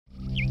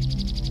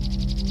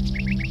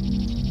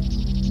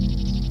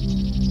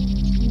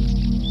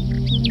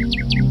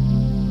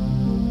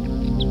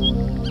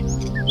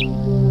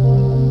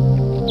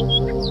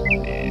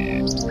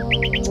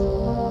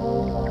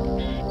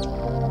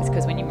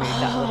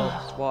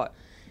What?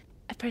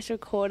 I pressed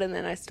record and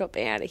then I stopped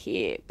being able to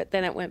hear, but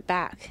then it went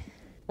back.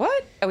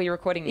 What? Are you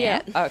recording now?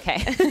 Yeah. Oh,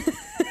 okay.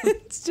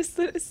 It's just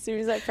that as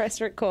soon as I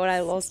pressed record, I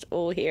lost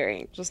all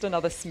hearing. Just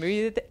another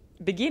smooth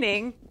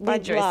beginning by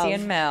Josie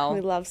and Mel.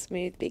 We love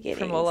smooth beginnings.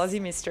 From All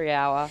Aussie Mystery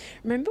Hour.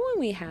 Remember when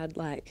we had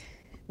like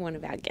one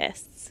of our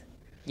guests?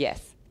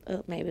 Yes.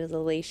 Maybe it was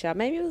Alicia.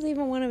 Maybe it was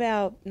even one of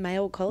our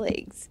male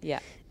colleagues. Yeah.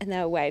 And they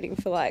were waiting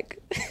for like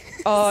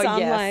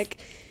some like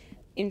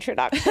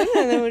introduction,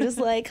 and then we're just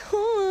like,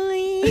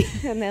 hi,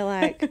 and they're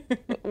like,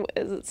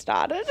 has it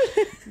started?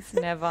 It's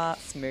never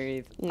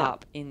smooth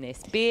up in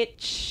this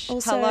bitch.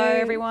 Also, hello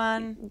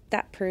everyone.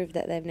 That proved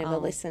that they've never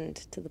listened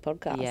to the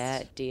podcast. Yeah,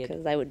 it did.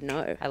 Because they would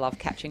know. I love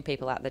catching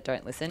people out that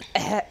don't listen.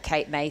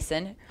 Kate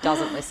Mason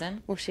doesn't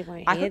listen. Well, she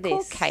won't I hear could this.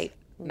 call Kate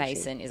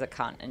Mason is a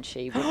cunt, and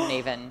she wouldn't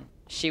even.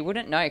 She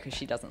wouldn't know because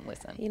she doesn't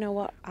listen. You know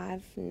what?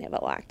 I've never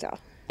liked her.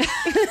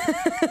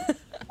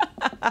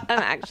 I'm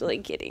actually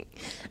kidding.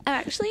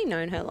 I've actually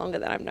known her longer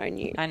than I've known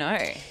you. I know.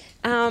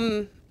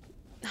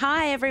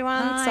 Hi,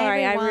 everyone. Hi,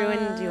 Sorry, everyone. I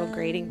ruined your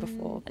greeting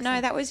before.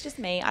 No, that was just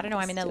me. I don't know.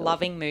 I'm in a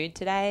loving mood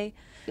today.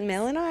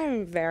 Mel and I are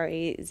in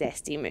very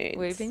zesty moods.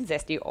 We've been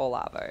zesty all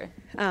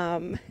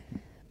arvo.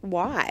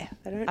 Why?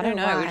 I don't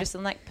know. Why. Why. We're just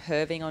like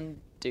perving on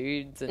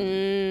dudes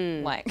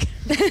and like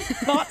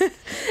not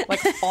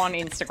like on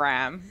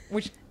Instagram,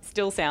 which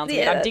still sounds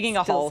weird. I'm digging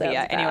a hole here.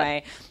 Bad.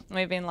 Anyway,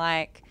 we've been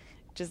like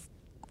just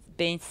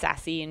being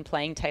sassy and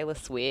playing Taylor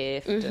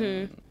Swift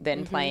and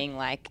then playing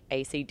like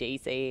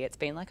AC/DC. It's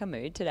been like a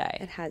mood today.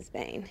 It has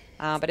been.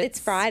 But it's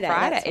Friday.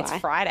 It's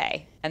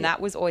Friday. And that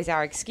was always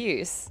our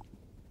excuse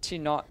to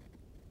not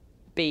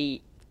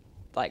be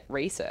like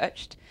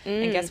researched.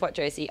 And guess what,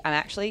 Josie? I'm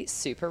actually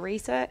super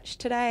researched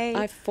today.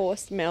 I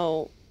forced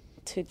Mel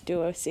to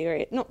do a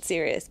not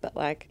serious, but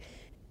like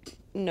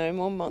no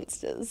more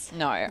monsters.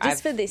 No.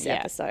 Just for this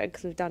episode,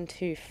 because we've done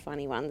 2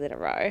 funny ones in a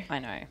row. I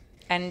know.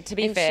 And to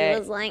be fair, she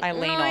was like, I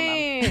lean on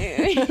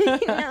them.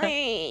 No.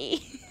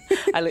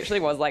 I literally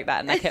was like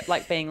that. And I kept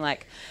like being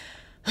like...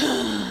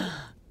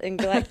 and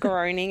like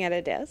groaning at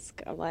a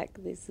desk. I'm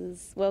like, this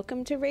is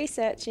welcome to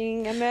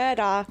researching a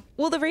murder.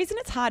 Well, the reason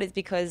it's hard is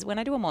because when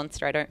I do a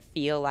monster, I don't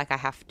feel like I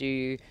have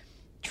to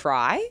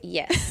try.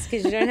 Yes,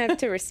 because you don't have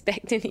to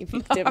respect any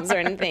victims or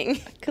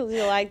anything. Because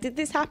you're like, did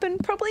this happen?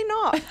 Probably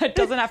not. It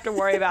doesn't have to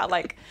worry about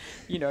like,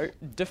 you know,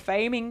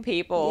 defaming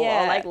people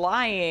or like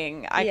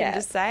lying. I can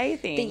just say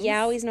things. The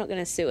Yowie's not going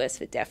to sue us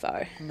for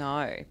defo.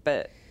 No,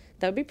 but...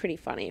 That would be pretty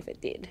funny if it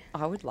did.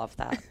 I would love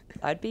that.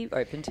 I'd be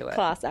open to it.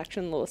 Class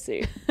action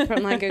lawsuit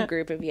from like a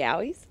group of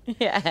Yowies.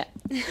 Yeah.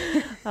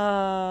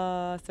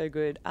 So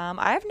good.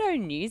 I have no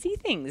newsy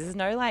things. There's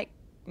no like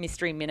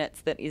mystery minutes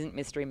that isn't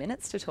mystery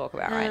minutes to talk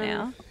about right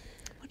now.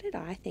 What did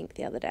I think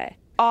the other day?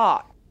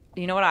 Oh,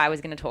 you know what I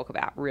was going to talk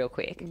about real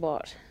quick?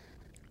 What?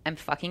 I'm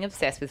fucking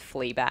obsessed with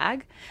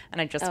Fleabag, and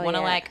I just want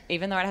to like,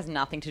 even though it has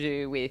nothing to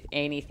do with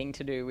anything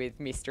to do with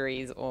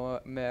mysteries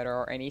or murder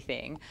or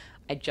anything,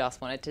 I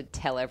just wanted to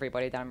tell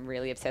everybody that I'm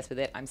really obsessed with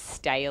it. I'm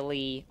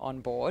stalely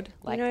on board,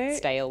 like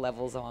stale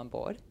levels are on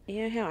board.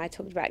 You know how I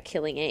talked about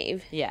Killing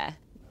Eve? Yeah.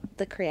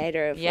 The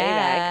creator of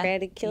Fleabag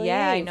created Killing Eve.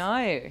 Yeah, I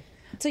know.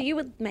 So you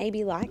would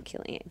maybe like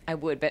Killing Eve? I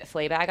would, but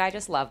Fleabag I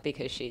just love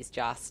because she's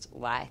just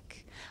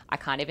like, I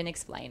can't even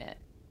explain it.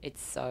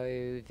 It's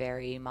so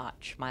very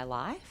much my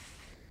life.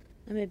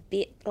 I'm a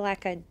bit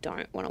like I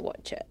don't want to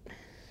watch it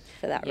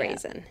for that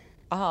reason.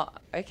 Oh,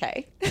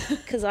 okay.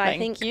 Because I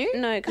think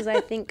because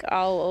I think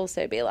I'll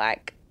also be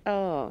like,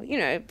 oh, you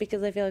know,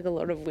 because I feel like a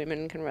lot of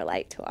women can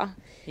relate to her.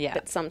 Yeah.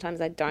 But sometimes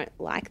I don't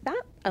like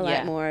that. I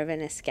like more of an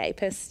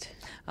escapist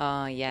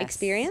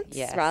experience.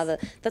 Yes. Rather,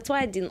 that's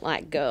why I didn't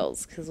like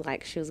Girls, because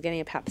like she was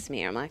getting a pap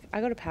smear. I'm like, I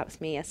got a pap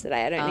smear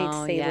yesterday. I don't need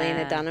to see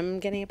Lena Dunham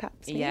getting a pap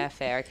smear. Yeah,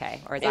 fair, okay.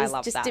 Whereas it was I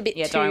love just that. a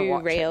bit too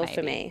real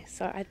for me.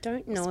 So I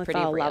don't know if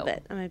I'll love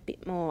it.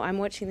 I'm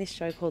watching this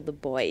show called The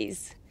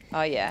Boys.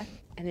 Oh, yeah.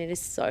 And it is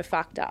so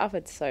fucked up.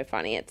 It's so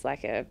funny. It's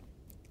like a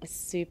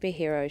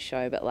superhero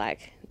show, but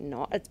like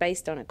not. It's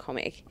based on a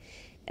comic,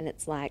 and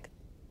it's like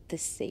the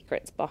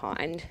secrets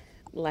behind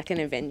like an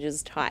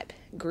Avengers type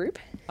group.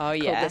 Oh,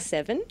 yeah. Called the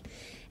Seven,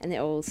 and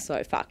they're all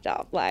so fucked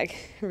up,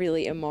 like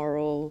really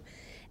immoral,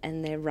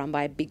 and they're run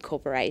by a big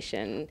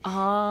corporation.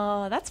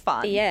 Oh, that's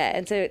fun. Yeah,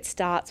 and so it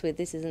starts with,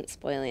 this isn't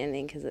spoiling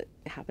anything because it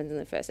happens in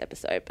the first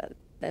episode, but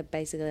they're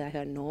basically like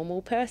a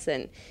normal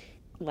person.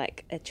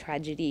 Like a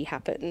tragedy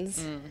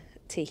happens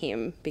to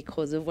him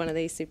because of one of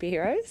these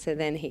superheroes. So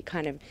then he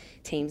kind of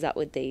teams up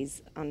with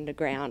these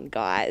underground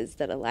guys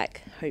that are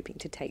like hoping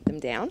to take them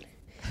down.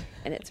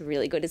 And it's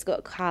really good. It's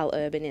got Carl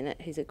Urban in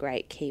it, who's a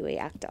great Kiwi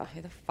actor.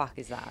 Who the fuck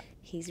is that?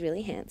 He's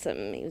really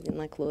handsome. He was in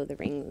like Lord of the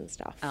Rings and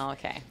stuff. Oh,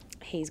 okay.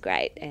 He's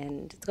great.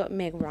 And it's got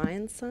Meg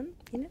Ryan's son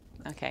in it.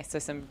 Okay, so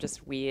some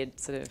just weird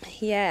sort of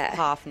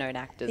half-known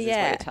actors is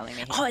what you're telling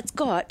me here. Oh, it's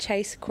got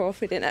Chase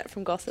Crawford in it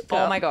from Gossip Girl.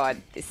 Oh my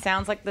God. This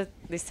sounds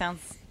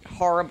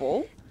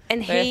horrible.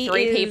 And there are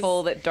 3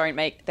 people that don't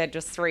make, they're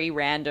just 3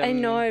 random. I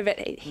know, but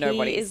he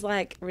nobodies. is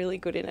like really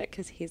good in it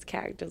because his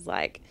character's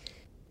like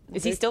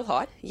Is he still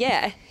hot?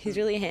 Yeah, he's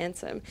really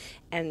handsome,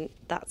 and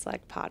that's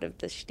like part of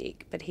the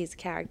shtick. But his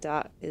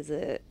character is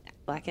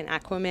like an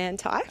Aquaman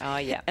type. Oh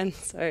yeah, and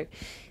so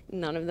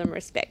none of them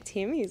respect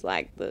him. He's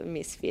like the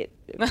misfit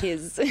of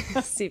his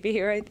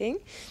superhero thing,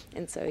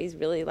 and so he's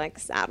really like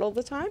sad all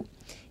the time.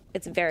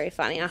 It's very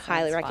funny. I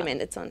highly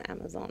recommend. It's on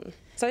Amazon.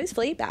 So is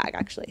Fleabag,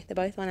 actually. They're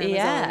both on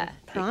Amazon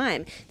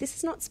Prime. This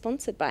is not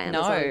sponsored by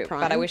Amazon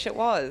Prime. But I wish it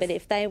was. But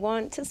if they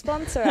want to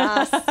sponsor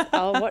us,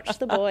 I'll watch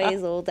The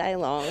Boys all day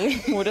long.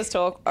 We'll just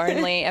talk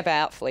only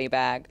about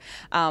Fleabag.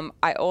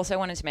 I also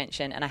wanted to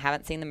mention, and I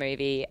haven't seen the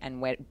movie, and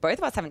both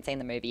of us haven't seen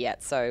the movie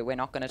yet, so we're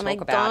not going to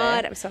talk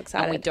about it. I'm so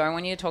excited. And we don't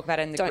want you to talk about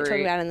it in the group. Don't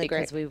talk about it in the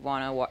group. Because we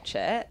want to watch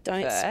it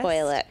Don't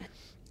spoil it.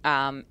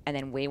 And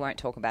then we won't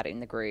talk about it in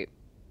the group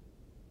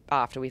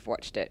after we've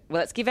watched it. Well,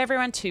 let's give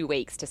everyone 2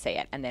 weeks to see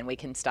it, and then we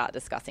can start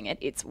discussing it.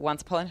 It's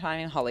Once Upon a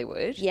Time in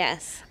Hollywood.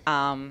 Yes.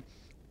 I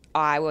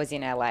was in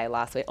LA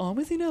last week. I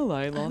was in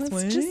LA last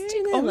week. Just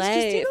in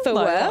LA for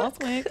work.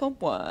 Last week for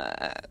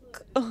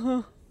work.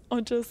 I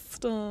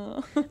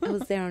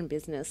was there on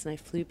business, and I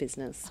flew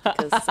business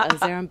because I was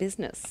there on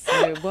business.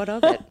 So what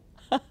of it?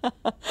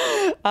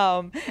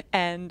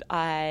 And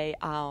I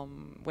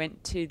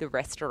went to the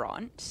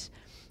restaurant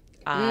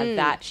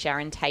that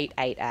Sharon Tate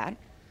ate at.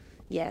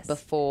 Yes.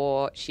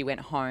 Before she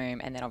went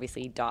home and then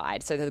obviously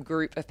died. So the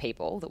group of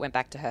people that went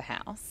back to her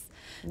house.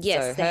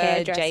 Yes, so the her,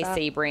 hairdresser. Jay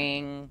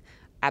Sebring,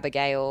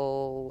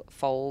 Abigail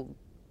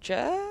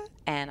Folger,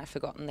 and I've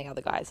forgotten the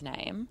other guy's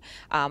name.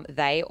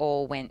 They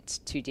all went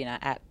to dinner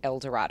at El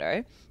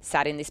Dorado,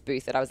 sat in this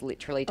booth that I was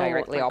literally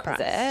directly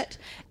opposite,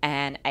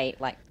 and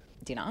ate like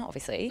dinner,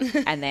 obviously,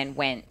 and then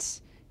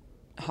went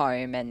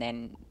home, and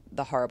then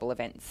the horrible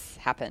events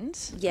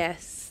happened.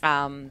 Yes.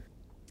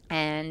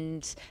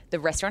 And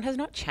the restaurant has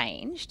not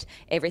changed.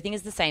 Everything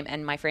is the same.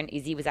 And my friend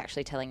Izzy was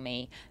actually telling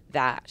me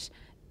that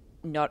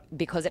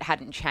because it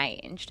hadn't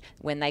changed,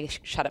 when they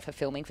shut it for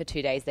filming for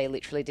 2 days, they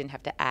literally didn't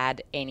have to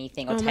add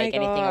anything or take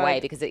anything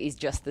away because it is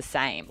just the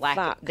same.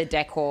 Like the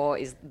decor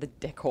is the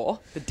decor.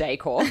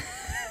 The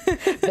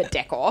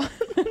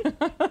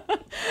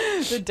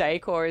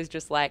decor is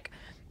just like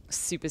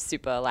super,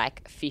 super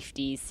like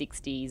 50s,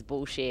 60s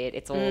bullshit.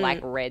 It's all like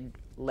red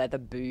leather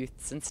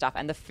booths and stuff,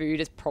 and the food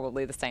is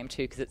probably the same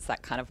too because it's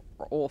that kind of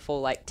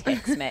awful like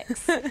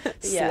Tex-Mex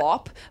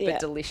slop, but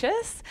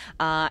delicious.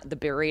 The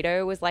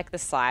burrito was like the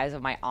size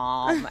of my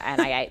arm,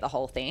 and I ate the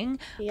whole thing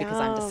because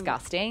I'm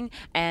disgusting.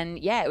 And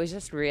yeah, it was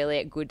just really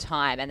a good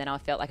time. And then I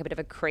felt like a bit of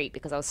a creep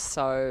because I was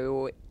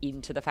so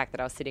into the fact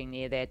that I was sitting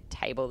near their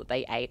table that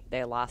they ate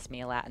their last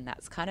meal at, and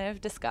that's kind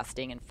of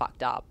disgusting and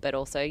fucked up. But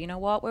also, you know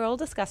what? We're all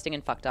disgusting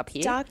and fucked up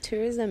here. Dark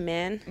tourism,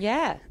 man.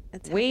 Yeah,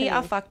 we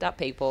are fucked up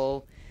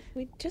people.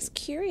 We're just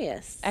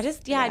curious.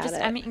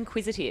 I'm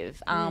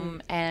inquisitive.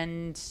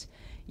 And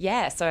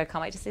yeah, so I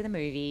can't wait to see the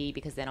movie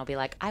because then I'll be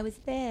like, I was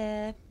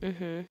there.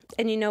 Mm-hmm.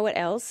 And you know what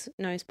else?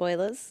 No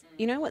spoilers.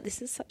 You know what?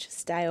 This is such a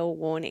stale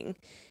warning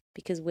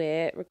because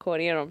we're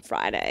recording it on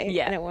Friday.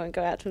 Yeah. And it won't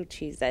go out till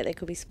Tuesday. There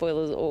could be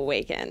spoilers all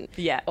weekend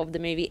of the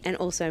movie, and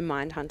also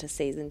Mindhunter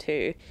Season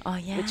 2. Oh,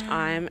 yeah. Which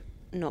I'm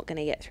not going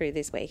to get through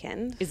this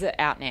weekend. Is it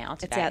out now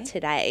today? It's out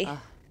today.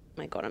 Oh.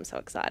 My God, I'm so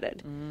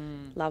excited.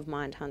 Love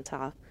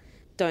Mindhunter.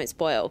 Don't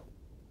spoil.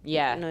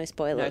 Yeah. No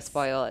spoilers. No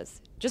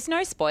spoilers. Just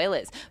no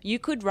spoilers. You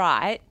could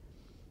write,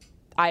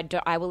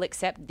 I will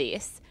accept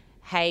this.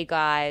 Hey,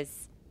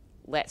 guys,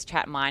 let's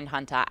chat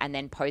Mindhunter, and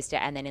then post it,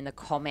 and then in the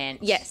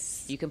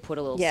comments, you can put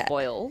a little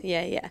spoil.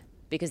 Yeah.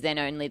 Because then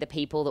only the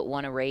people that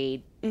want to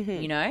read,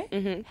 you know?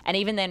 Mm-hmm. And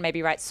even then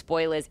maybe write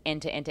spoilers,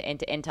 enter,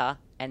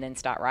 and then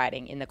start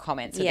writing in the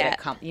comments. So that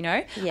it you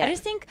know? Yeah. I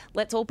just think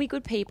let's all be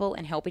good people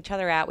and help each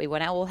other out. We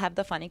want to all have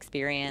the fun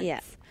experience.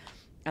 Yeah.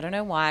 I don't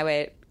know why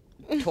we're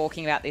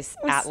talking about this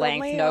at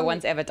length. No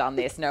one's ever done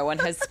this. No one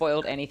has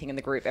spoiled anything in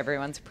the group.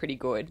 Everyone's pretty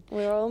good.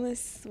 We're on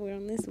this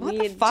what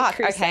weird the fuck?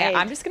 crusade. Okay,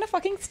 I'm just going to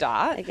fucking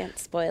start. Against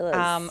spoilers.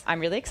 I'm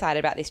really excited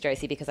about this,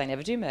 Josie, because I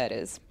never do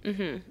murders.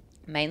 Mm-hmm.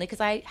 Mainly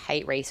because I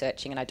hate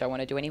researching and I don't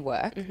want to do any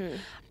work.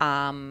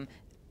 Mm-hmm.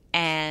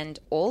 And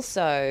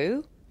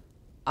also,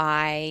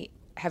 I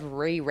have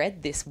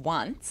reread this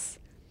once,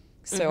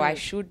 so I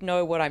should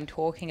know what I'm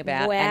talking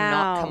about and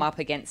not come up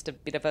against a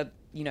bit of a,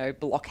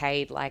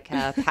 blockade like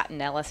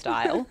Patinella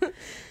style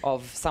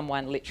of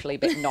someone literally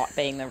but not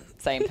being the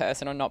same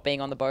person or not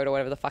being on the boat or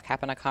whatever the fuck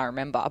happened. I can't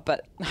remember,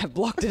 but I've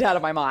blocked it out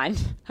of my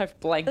mind. I've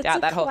blanked out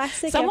that whole...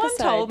 Someone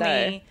episode, told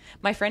me,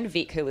 my friend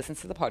Vic, who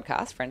listens to the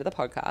podcast, friend of the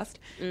podcast,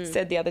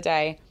 said the other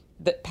day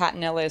that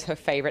Patinella is her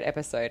favourite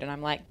episode, and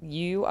I'm like,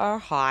 you are a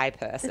high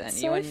person.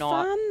 It's you are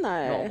not fun,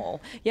 though.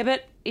 normal. Yeah,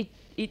 but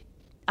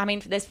I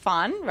mean, there's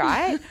fun,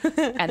 right?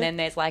 And then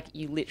there's like,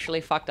 you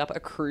literally fucked up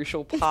a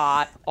crucial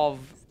part of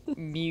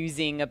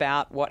musing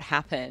about what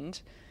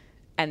happened,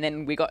 and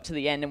then we got to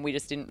the end and we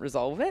just didn't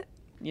resolve it.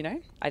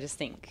 I just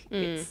think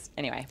it's...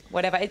 Anyway,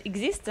 whatever. It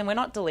exists and we're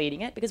not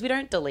deleting it because we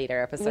don't delete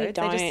our episodes.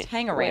 They just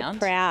hang around. We're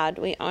proud.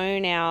 We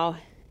own our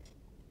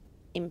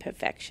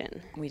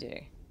imperfection. We do.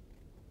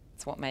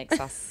 It's what makes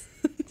us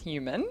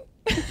human.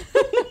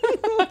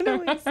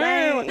 what are we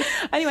saying?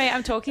 Anyway,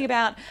 I'm talking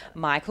about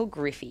Michael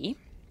Griffey.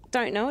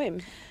 Don't know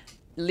him.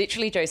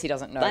 Literally, Josie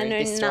doesn't know I know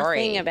this story.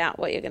 nothing about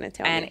what you're going to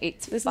tell me. And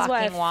it's this fucking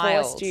is why I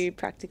wild. forced you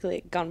practically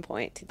at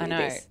gunpoint to do I know.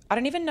 this. I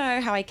don't even know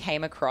how I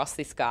came across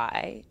this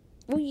guy.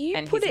 Well, you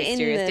and put his it in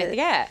mysterious the... death.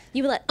 Yeah.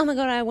 You were like, oh my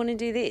God, I want to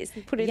do this.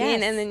 You put it Yes.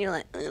 in and then you're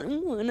like, I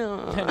don't want I to.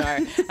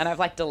 know. And I've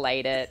like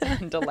delayed it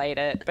and delayed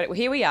it. But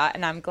here we are,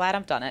 and I'm glad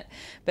I've done it.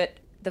 But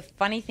the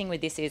funny thing with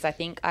this is I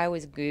think I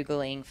was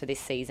Googling for this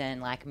season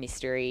like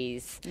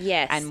mysteries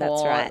Yes, and that's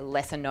more right.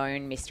 lesser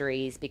known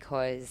mysteries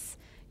because,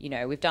 you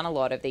know, we've done a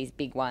lot of these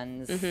big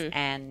ones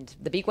and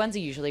the big ones are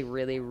usually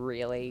really,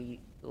 really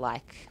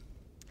like,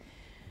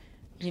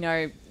 you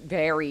know,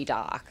 very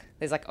dark.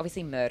 There's like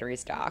obviously murder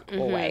is dark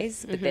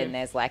always, but then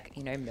there's like,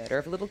 you know, murder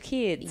of little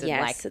kids and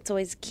Yes, like it's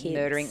always kids.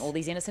 murdering all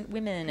these innocent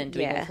women and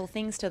doing Yeah. awful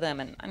things to them.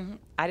 And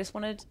I just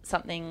wanted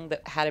something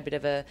that had a bit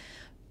of a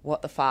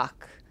what the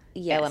fuck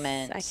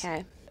element.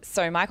 Okay.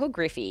 So Michael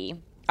Griffey.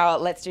 Oh,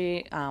 let's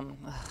do. I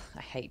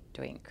hate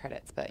doing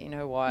credits, but you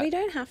know what? We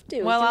don't have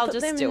to. Well, we can I'll put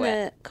just them do in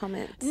it. The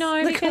comments.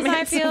 No, The because I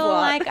comments of feel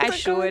what? like I The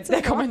should. comments The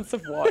of comments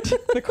of what?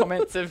 The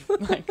comments of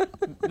like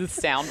the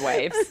sound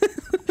waves,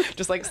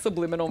 just like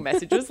subliminal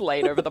messages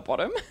laid over the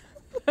bottom.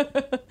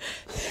 The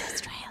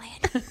Australian,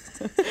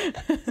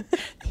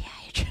 the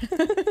age.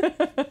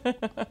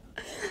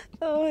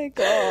 Oh my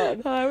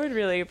God. I would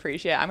really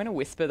appreciate. I'm going to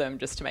whisper them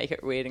just to make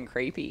it weird and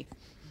creepy.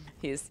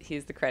 Here's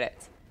the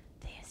credits.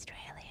 The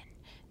Australian,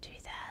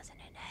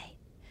 2008.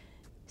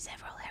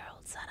 Several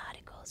Herald Sun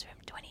articles from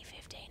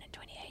 2015 and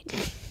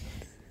 2018.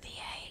 The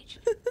Age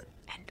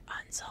and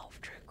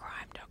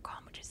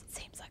unsolvedtruecrime.com, which is, it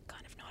seems like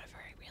kind of not a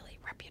very really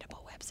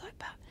reputable website,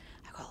 but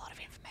I got a lot of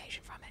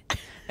information from it.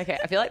 Okay,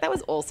 I feel like that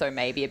was also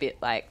maybe a bit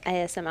like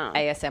ASMR.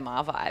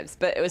 ASMR vibes,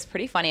 but it was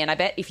pretty funny. And I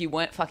bet if you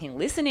weren't fucking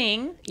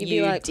listening, You'd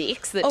you be like,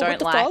 dicks that "Oh, what don't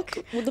the like...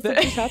 fuck? What the fuck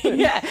just happened?"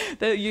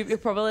 Yeah, you're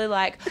probably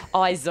like,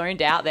 oh, I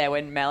zoned out there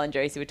when Mel and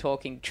Josie were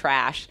talking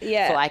trash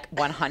for like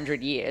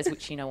 100 years,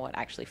 which, you know what,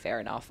 actually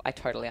fair enough. I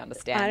totally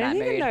understand I that don't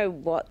mood. even know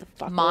what the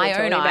fuck My we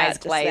were own talking eyes about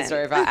just glazed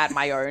then. over at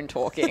my own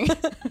talking.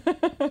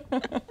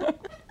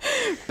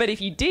 But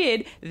if you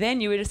did, then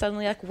you were just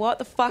suddenly like, what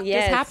the fuck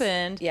Yes. just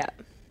happened? Yeah.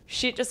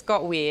 Shit just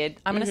got weird.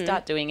 I'm going to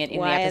start doing it in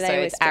Why the are they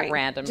episodes at whispering?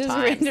 random Just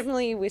times.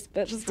 randomly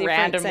whisper. Just different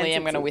randomly,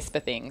 I'm going to sentences. whisper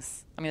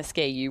things. I'm going to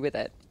scare you with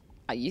it.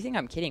 You think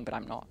I'm kidding, but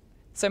I'm not.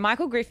 So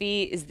Michael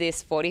Griffey is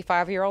this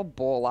 45-year-old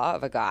baller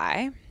of a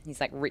guy.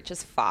 He's like rich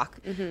as fuck.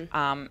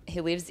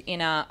 He lives in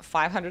a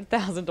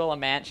 $500,000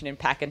 mansion in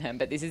Pakenham,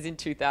 but this is in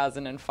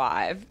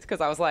 2005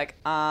 because I was like,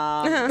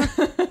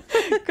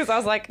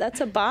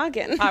 That's a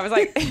bargain. I was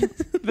like,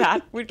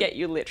 that would get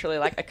you literally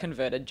like a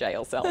converted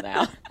jail cell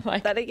now.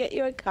 Like, That'd get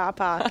you a car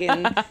park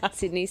in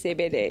Sydney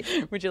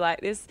CBD. would you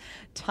like this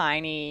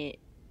tiny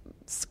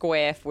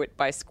square foot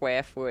by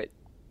square foot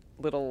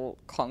little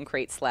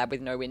concrete slab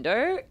with no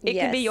window? It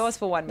can be Yes. yours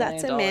for $1 million.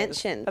 That's a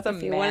mansion. That's a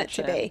if you mansion. want it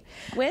to be.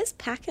 Where's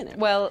Pakenham?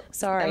 Well,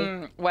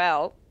 Sorry.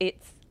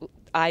 It's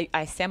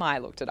I semi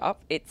looked it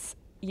up. It's,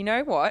 you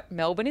know what?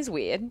 Melbourne is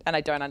weird, and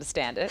I don't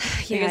understand it.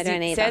 Yeah, I because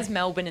don't it either. says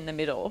Melbourne in the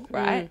middle,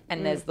 right?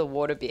 And there's the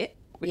water bit,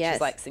 which Yes.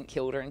 is like St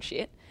Kilda and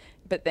shit.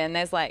 But then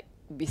there's like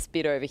this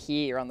bit over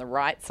here on the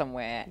right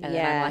somewhere, and then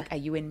Yeah. I'm like, are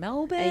you in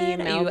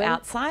Melbourne? Are you Are you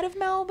outside of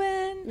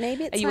Melbourne?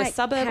 Maybe it's Are you a like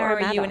suburb or are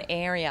you an Parramatta.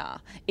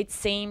 area? It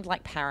seemed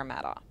like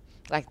Parramatta,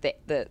 like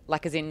the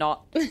like as in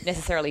not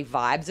necessarily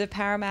vibes of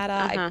Parramatta.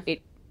 Uh-huh.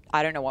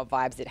 I don't know what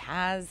vibes it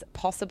has.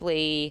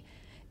 Possibly,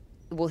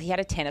 well, he had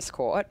a tennis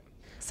court,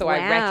 so I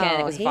reckon it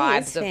Wow, was he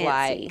vibes is of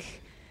fancy. like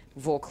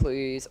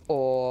Vaucluse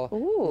or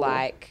Ooh.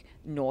 like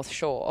North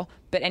Shore.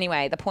 But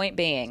anyway, the point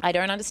being, I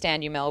don't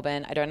understand you,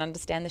 Melbourne. I don't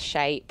understand the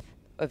shape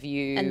of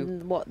you,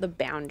 and what the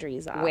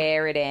boundaries are.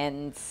 where it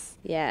ends.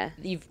 Yeah.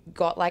 You've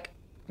got like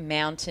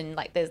mountain,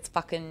 like there's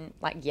fucking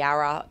like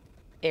Yarra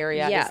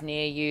area Yeah. that's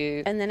near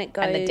you, And then it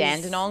and the goes-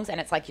 Dandenongs, and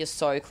it's like you're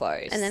so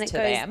close. And then it to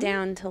goes them.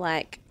 down to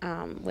like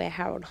where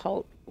Harold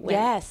Holt went.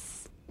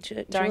 Yes,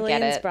 don't get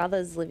Julian's it.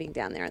 brother's living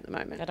down there at the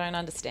moment. I don't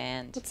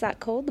understand. What's that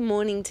called? The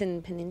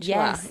Mornington Peninsula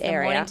Yes, the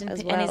area Mornington as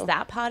Pen- well. and is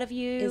that part of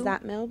you? Is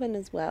that Melbourne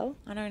as well?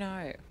 I don't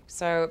know.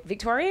 So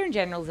Victoria in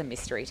general is a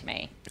mystery to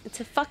me. It's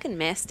a fucking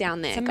mess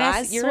down there, It's a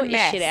guys. mess. You're Sort a your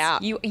mess. shit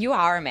out. You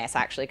are a mess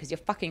actually, because your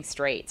fucking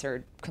streets are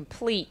a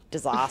complete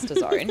disaster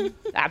zone,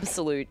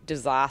 absolute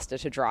disaster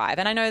to drive.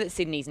 And I know that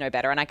Sydney's no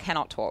better, and I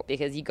cannot talk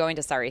because you go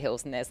into Surrey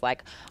Hills and there's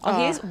like,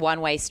 here's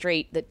one-way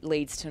street that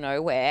leads to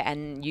nowhere,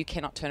 and you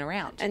cannot turn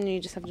around. And you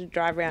just have to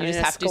drive around You in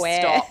just a have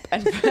square. to stop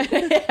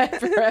and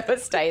forever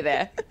stay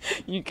there.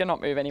 You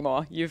cannot move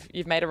anymore. You've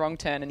made a wrong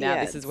turn, and now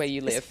Yeah, this is where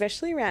you live.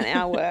 Especially around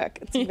our work.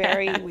 It's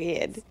very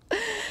weird.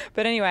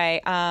 But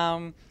anyway,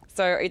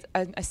 so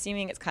I'm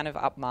assuming it's kind of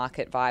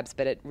upmarket vibes,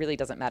 but it really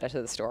doesn't matter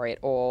to the story at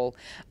all.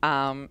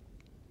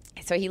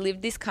 So he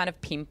lived this kind of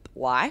pimp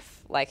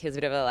life. Like he was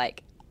a bit of a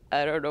like,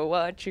 I don't know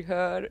what you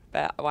heard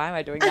about. Why am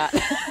I doing that?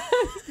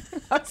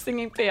 I was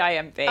singing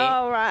PIMP.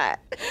 Oh, right.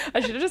 I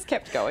should have just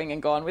kept going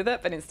and gone with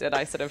it, but instead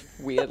I sort of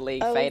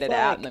weirdly I was faded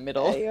out like, in the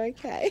middle. Are you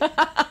okay?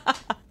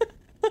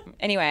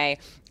 Anyway,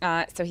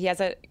 so he has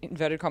a,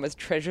 inverted commas,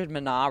 treasured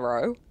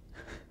Monaro,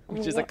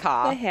 which is a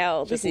car. What the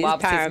hell? Just This is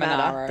loves his Parramatta.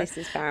 Monaro. This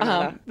is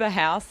Parramatta. The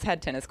house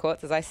had tennis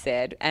courts, as I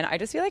said, and I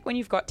just feel like when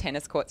you've got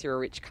tennis courts, you're a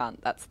rich cunt.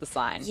 That's the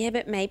sign. Yeah,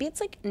 but maybe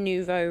it's like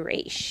nouveau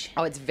riche.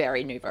 Oh, it's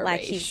very nouveau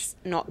Like riche. he's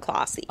not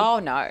classy. Oh,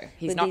 no.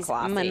 He's With not his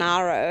classy.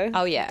 Monaro.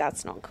 Oh, yeah.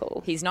 That's not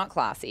cool. He's not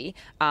classy,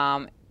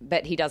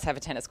 but he does have a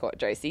tennis court,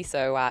 Josie,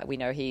 so we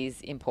know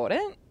he's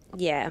important.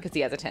 Yeah. Because he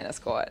has a tennis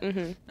court.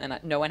 Mm-hmm. And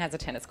no one has a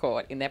tennis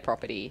court in their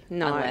property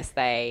unless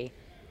they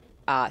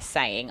are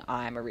saying,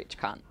 I'm a rich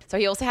cunt. So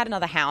he also had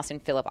another house in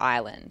Phillip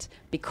Island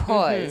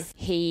because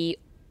he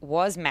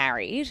was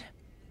married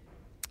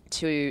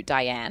to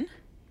Diane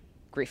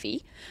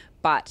Griffey,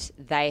 but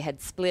they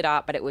had split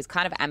up, but it was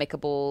kind of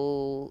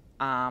amicable.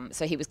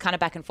 So he was kind of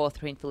back and forth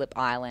between Phillip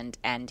Island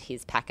and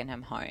his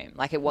Pakenham home.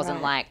 Like, it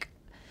wasn't like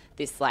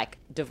this like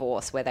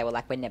divorce where they were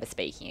like, we're never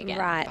speaking again.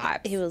 Right.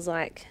 Vibes. He was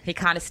like... He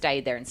kind of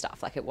stayed there and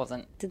stuff. Like, it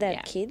wasn't... Did they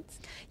have kids?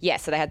 Yeah,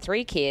 so they had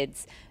 3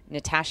 kids.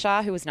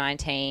 Natasha, who was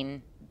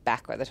 19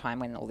 back at the time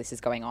when all this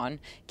is going on.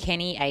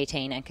 Kenny,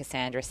 18, and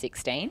Cassandra,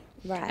 16.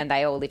 Right. And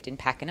they all lived in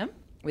Pakenham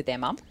with their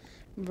mum.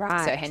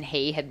 Right. So, and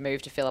he had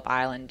moved to Phillip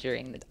Island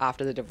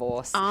after the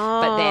divorce,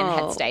 but then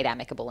had stayed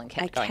amicable and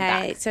kept going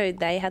back. Okay, so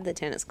they had the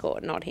tennis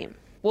court, not him.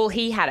 Well,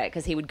 he had it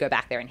because he would go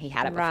back there and he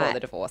had it before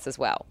the divorce as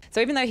well. So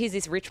even though he's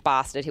this rich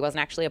bastard, he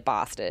wasn't actually a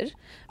bastard.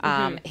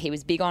 He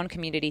was big on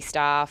community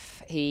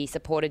stuff. He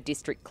supported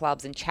district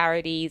clubs and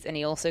charities, and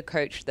he also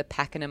coached the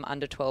Pakenham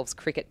under-12s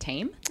cricket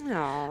team.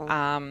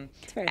 Oh,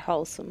 it's very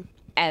wholesome.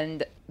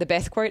 And the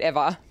best quote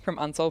ever from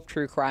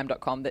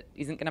unsolvedtruecrime.com that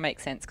isn't going to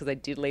make sense because I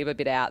did leave a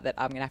bit out that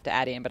I'm going to have to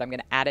add in, but I'm going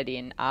to add it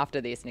in after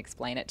this and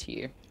explain it to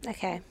you.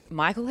 Okay.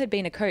 Michael had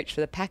been a coach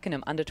for the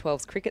Pakenham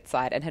under-12s cricket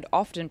side and had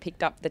often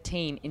picked up the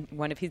team in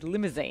one of his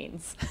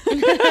limousines.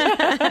 And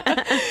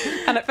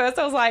at first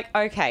I was like,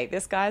 okay,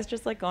 this guy's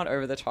just like gone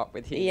over the top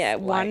with his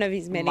one of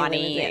his many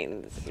money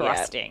limousines.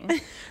 thrusting. Yeah.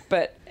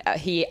 But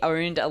he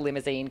owned a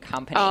limousine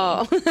company.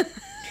 Oh.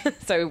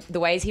 So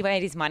the ways he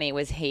made his money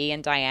was he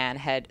and Diane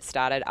had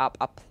started up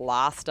a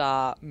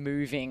plaster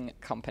moving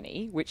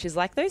company, which is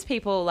like those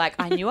people, like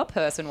I knew a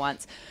person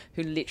once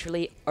who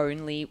literally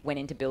only went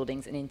into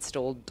buildings and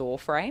installed door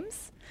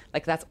frames.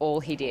 Like that's all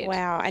he did.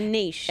 Wow, a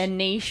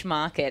niche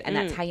market, and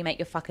that's how you make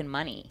your fucking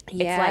money.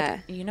 Yeah.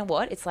 It's like, you know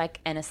what? It's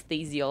like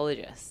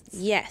anesthesiologists.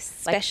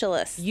 Yes, Like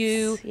specialists.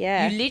 You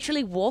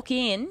literally walk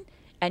in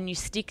and you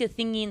stick a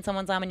thingy in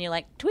someone's arm and you're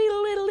like,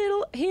 tweedle,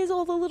 little, here's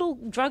all the little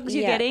drugs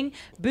you're getting.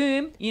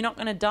 Boom, you're not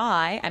going to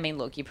die. I mean,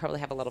 look, you probably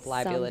have a lot of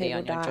liability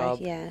on your job.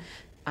 Yeah.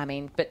 I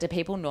mean, but do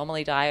people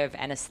normally die of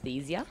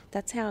anesthesia?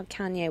 That's how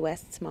Kanye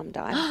West's mum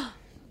died.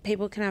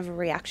 People can have a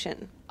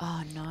reaction.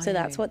 Oh, no. So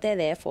that's what they're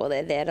there for.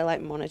 They're there to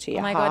like monitor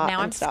your heart. Oh my God, now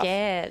I'm stuff.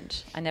 scared.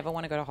 I never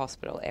want to go to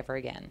hospital ever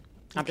again.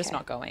 I'm just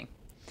not going.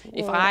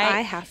 If Well,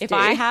 I have to. if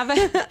I have a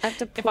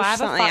if I have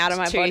something out of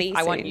my body,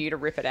 I want soon. you to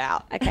rip it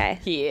out. Okay.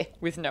 Here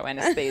with no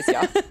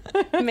anesthesia.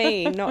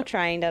 Me, not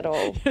trained at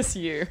all. Just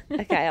you.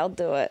 Okay, I'll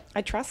do it.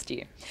 I trust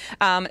you.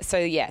 So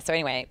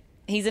anyway,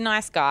 he's a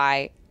nice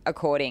guy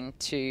according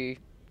to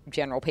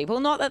general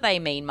people. Not that they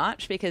mean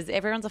much because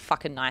everyone's a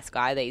fucking nice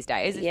guy these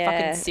days.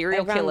 Fucking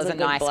serial everyone's killers a are good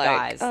nice bloke.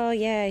 guys. Oh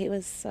yeah, he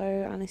was so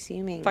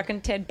unassuming.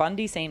 Fucking Ted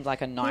Bundy seemed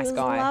like a nice he was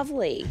guy.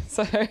 lovely.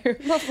 So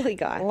Lovely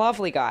guy.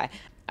 Lovely guy.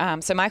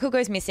 So Michael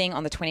goes missing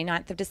on the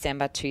 29th of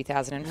December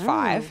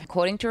 2005.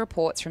 According to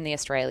reports from The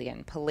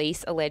Australian,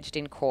 police alleged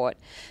in court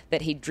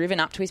that he'd driven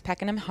up to his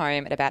Pakenham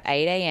home at about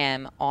 8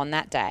 a.m. on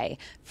that day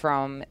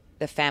from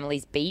the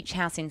family's beach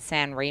house in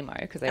San Remo,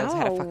 because they also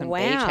had a fucking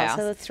beach house.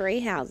 So the 3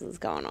 houses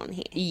going on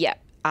here. Yep.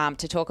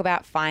 To talk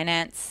about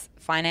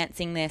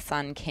financing their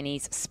son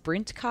Kenny's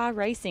sprint car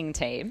racing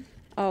team.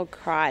 Oh,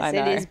 Christ.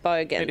 It is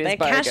bogan. They're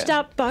bogan. cashed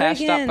up bogans.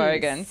 Cashed up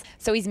bogans.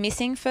 So he's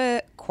missing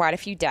for quite a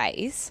few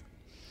days.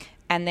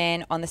 And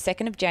then on the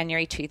 2nd of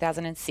January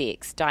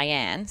 2006,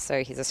 Diane,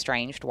 so his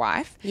estranged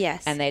wife,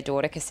 Yes. and their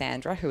daughter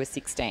Cassandra, who was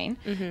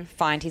 16,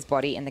 find his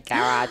body in the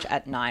garage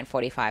at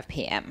 9:45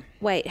 p.m.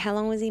 Wait, how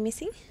long was he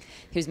missing?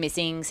 He was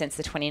missing since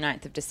the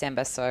 29th of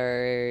December,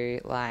 so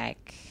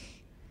like...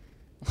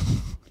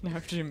 I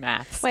have to do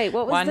maths. Wait,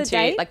 what was the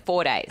date? Like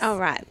 4 days. Oh,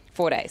 right.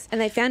 4 days. And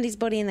they found his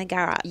body in the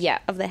garage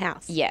of the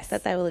house Yes.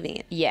 that they were living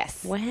in.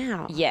 Yes.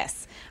 Wow.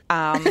 Yes.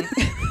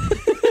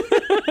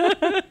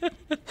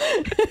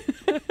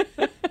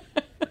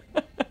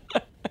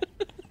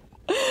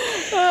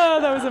 Oh,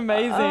 that was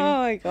amazing. Oh,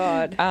 my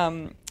God.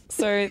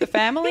 So the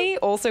family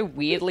also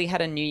weirdly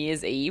had a New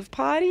Year's Eve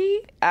party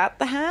at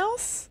the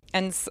house.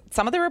 And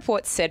some of the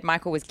reports said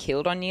Michael was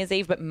killed on New Year's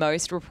Eve, but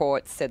most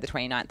reports said the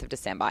 29th of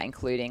December,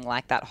 including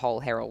like that whole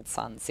Herald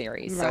Sun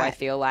series. So I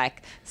feel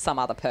like some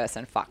other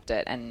person fucked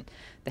it. And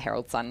the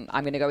Herald Sun,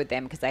 I'm going to go with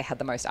them because they had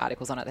the most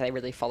articles on it. They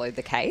really followed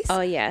the case.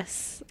 Oh,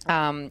 yes.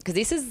 Because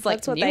this is like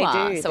That's what newer,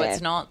 they do so there.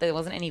 it's not, there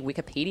wasn't any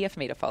Wikipedia for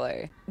me to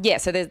follow. Yeah,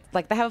 so there's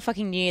like, they have a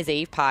fucking New Year's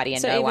Eve party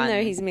and So no even one...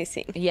 though he's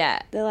missing,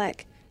 Yeah. they're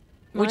like,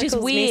 Which is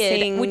Michael's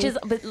weird. missing.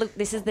 But look,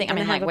 this is the thing. I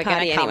mean, have like, a we're going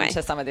to party come anyway.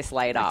 to some of this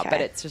later, Okay.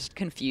 but it's just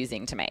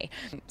confusing to me.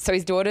 So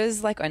his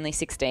daughter's like only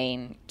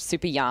 16,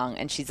 super young,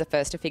 and she's the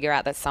first to figure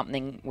out that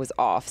something was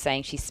off,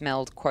 saying she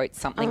smelled, quote,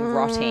 something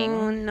rotting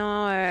Oh,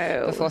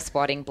 no. before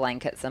spotting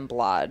blankets and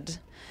blood.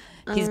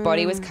 His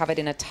body was covered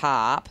in a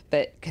tarp,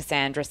 but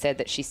Cassandra said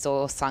that she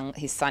saw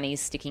his sunnies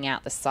sticking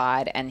out the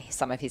side and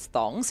some of his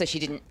thongs, so she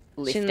didn't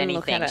lift didn't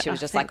look anything. at it. She was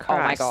Oh, just thank like, oh,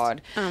 my Christ.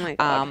 God. Oh, my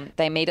God.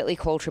 They immediately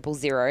called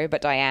 000,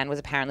 but Diane was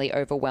apparently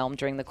overwhelmed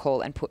during the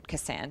call and put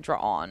Cassandra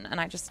on. And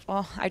I just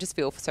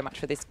feel so much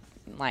for this,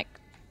 like,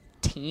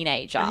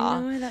 teenager. I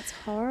know, that's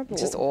horrible.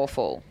 It's just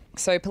awful.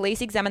 So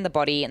police examined the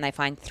body and they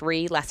find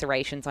 3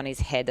 lacerations on his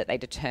head that they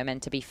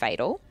determined to be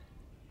fatal,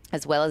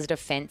 as well as a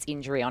defense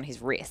injury on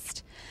his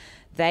wrist.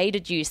 They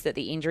deduced that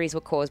the injuries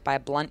were caused by a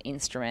blunt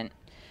instrument,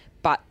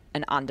 but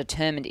an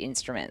undetermined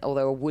instrument,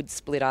 although a wood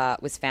splitter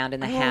was found in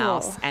the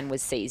house and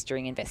was seized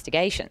during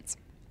investigations.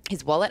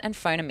 His wallet and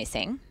phone are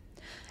missing.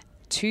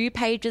 2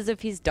 pages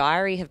of his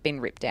diary have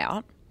been ripped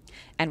out,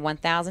 and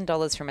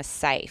 $1,000 from a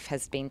safe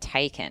has been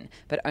taken,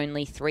 but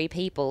only 3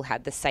 people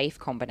had the safe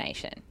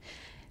combination.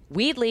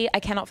 Weirdly,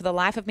 I cannot for the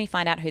life of me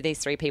find out who these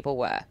 3 people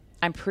were.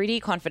 I'm pretty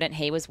confident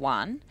he was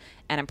one,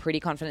 and I'm pretty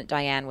confident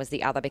Diane was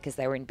the other because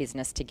they were in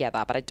business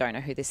together, but I don't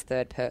know who this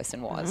third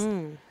person was.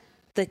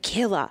 The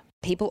killer.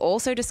 People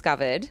also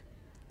discovered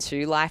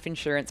 2 life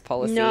insurance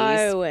policies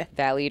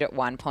valued at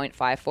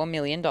 $1.54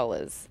 million.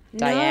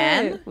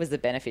 Diane was the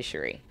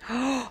beneficiary.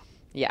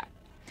 Yeah.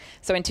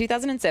 So in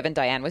 2007,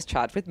 Diane was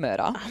charged with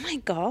murder. Oh, my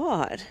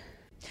God.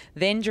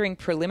 Then during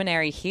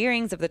preliminary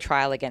hearings of the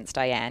trial against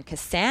Diane,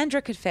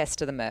 Cassandra confessed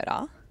to the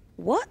murder.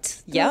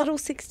 What? The Yep. little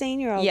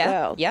 16-year-old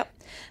girl. Yep.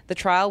 The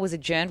trial was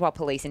adjourned while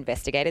police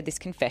investigated this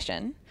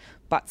confession,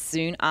 but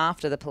soon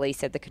after the police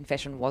said the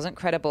confession wasn't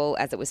credible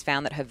as it was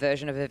found that her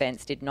version of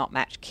events did not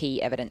match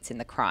key evidence in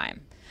the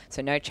crime.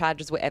 So no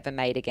charges were ever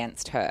made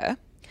against her.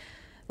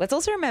 Let's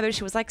also remember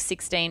she was like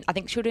 16. I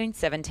think she would have been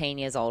 17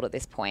 years old at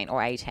this point,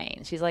 or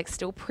 18. She's like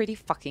still pretty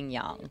fucking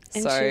young.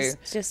 And so she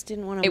just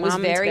didn't want her it was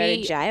mum to go very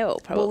to jail,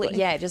 probably. Well,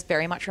 yeah, it just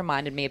very much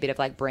reminded me a bit of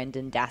like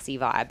Brendan Dassey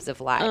vibes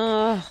of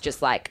like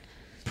just like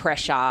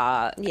pressure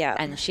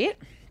and shit.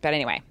 But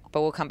anyway,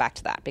 we'll come back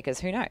to that because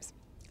who knows?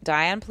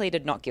 Diane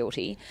pleaded not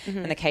guilty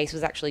and the case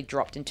was actually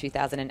dropped in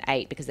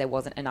 2008 because there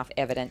wasn't enough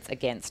evidence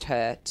against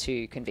her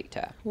to convict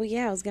her. Well,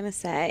 yeah, I was going to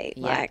say,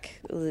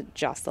 like, was it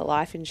just the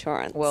life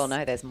insurance? Well,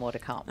 no, there's more to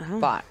come.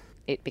 But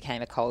it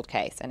became a cold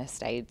case and has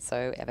stayed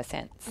so ever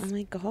since. Oh,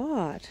 my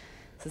God.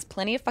 So there's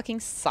plenty of fucking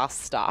sus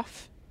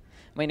stuff.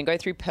 I'm going to go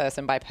through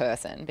person by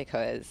person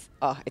because,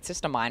 it's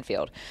just a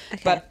minefield.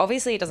 Okay. But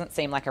obviously it doesn't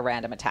seem like a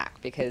random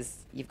attack because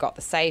you've got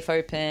the safe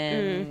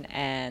open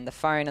and the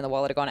phone and the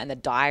wallet are gone and the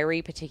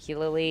diary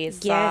particularly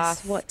is Yes,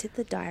 sus. what did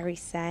the diary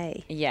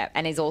say? Yeah,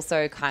 and is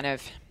also kind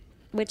of...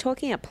 We're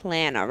talking a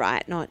planner,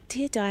 right? Not,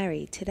 dear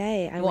diary,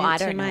 today I went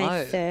to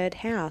my 3rd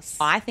house.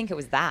 I think it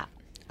was that.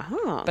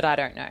 Oh. But I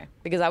don't know.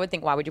 Because I would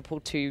think, why would you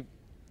pull 2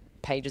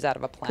 pages out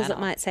of a planner? Because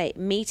it might say,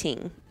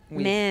 meeting,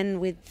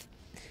 man with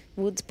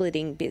wood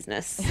splitting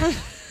business.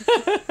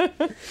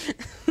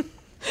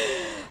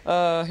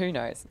 Who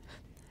knows?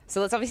 So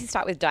let's obviously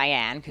start with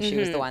Diane because she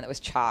was the one that was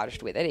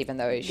charged with it, even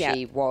though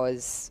she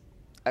was,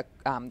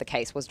 the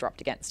case was dropped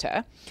against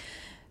her.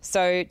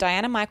 So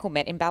Diane and Michael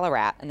met in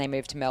Ballarat and they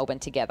moved to Melbourne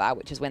together,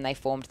 which is when they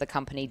formed the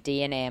company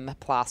D&M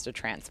Plaster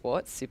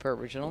Transport. Super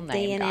original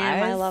name, D&M,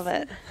 guys. I love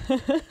it.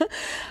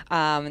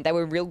 They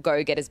were real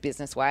go-getters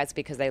business-wise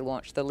because they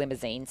launched the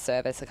limousine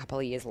service a couple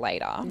of years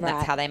later. And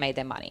that's how they made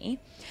their money.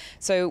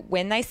 So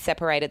when they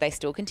separated, they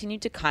still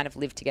continued to kind of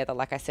live together,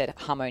 like I said,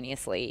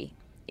 harmoniously,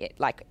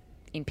 like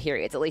in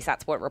periods. At least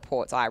that's what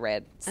reports I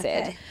read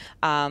said.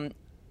 Okay.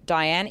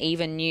 Diane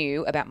even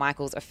knew about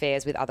Michael's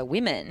affairs with other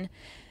women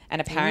and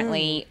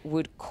apparently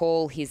would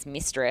call his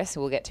mistress, who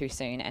we'll get to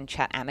soon, and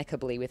chat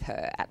amicably with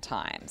her at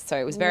times. So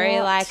it was very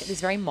like this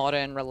very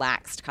modern,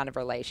 relaxed kind of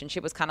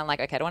relationship. It was kind of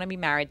like, okay, I don't want to be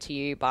married to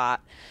you, but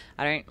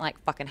I don't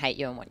like fucking hate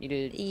you and want you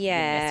to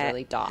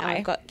necessarily die. And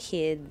I've got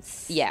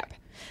kids. Yep.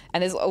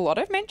 And there's a lot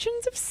of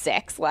mentions of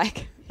sex,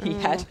 like he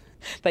had...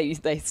 They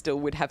still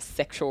would have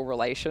sexual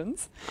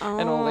relations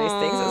and all these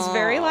things. It was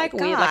very like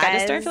weird. Like I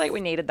just don't feel like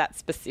we needed that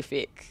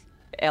specific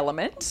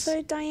element.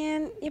 So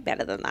Diane, you're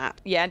better than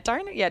that.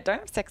 Don't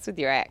have sex with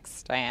your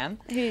ex, Diane.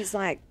 Who's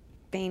like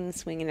been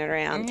swinging it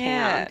around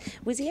town.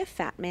 Was he a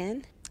fat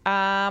man?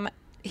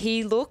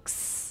 He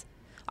looks...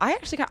 I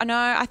actually can't... No,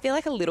 I feel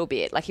like a little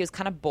bit. Like he was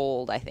kind of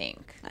bald, I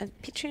think. I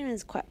picture him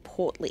as quite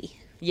portly.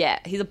 Yeah,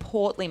 he's a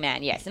portly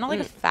man, yes. He's not like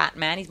a fat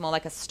man. He's more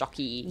like a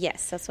stocky...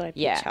 Yes, that's what I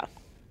picture.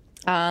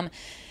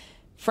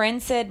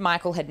 Friends said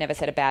Michael had never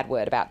said a bad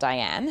word about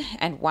Diane,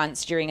 and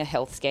once during a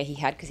health scare he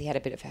had, because he had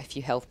a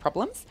few health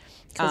problems.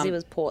 Because he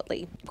was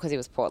portly. Because he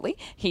was portly.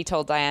 He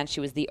told Diane she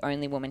was the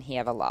only woman he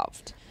ever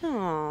loved.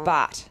 Aww.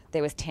 But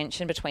there was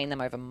tension between them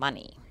over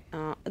money.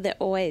 There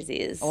always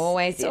is.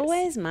 It's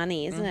always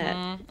money, isn't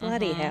it?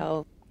 Bloody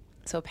hell.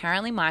 So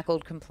apparently Michael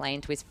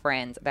complained to his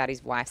friends about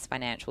his wife's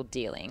financial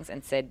dealings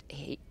and said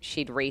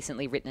she'd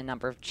recently written a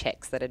number of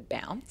checks that had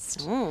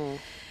bounced. Oh.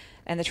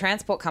 And the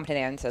transport company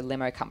they owned, so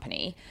limo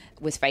company,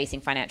 was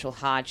facing financial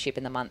hardship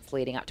in the months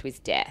leading up to his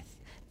death.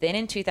 Then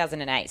in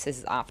 2008, so this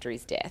is after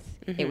his death,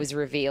 it was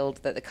revealed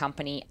that the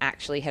company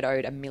actually had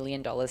owed $1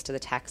 million to the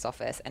tax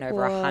office and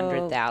over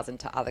 $100,000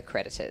 to other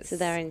creditors. So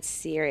they're in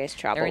serious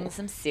trouble. They're in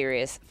some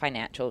serious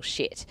financial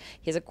shit.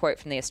 Here's a quote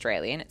from The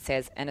Australian. It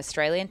says, an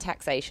Australian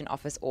Taxation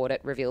Office audit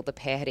revealed the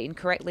pair had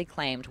incorrectly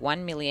claimed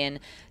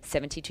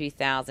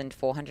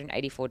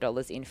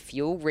 $1,072,484 in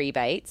fuel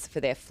rebates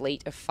for their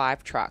fleet of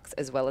 5 trucks,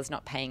 as well as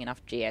not paying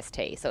enough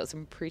GST. So it was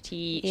some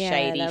pretty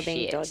shady they were shit.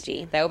 being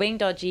dodgy. They were being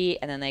dodgy,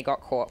 and then they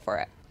got caught for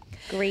it.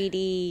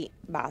 Greedy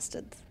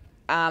bastards.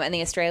 And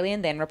the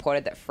Australian then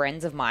reported that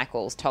friends of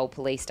Michael's told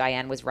police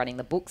Diane was running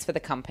the books for the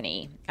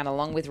company and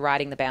along with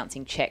writing the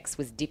bouncing checks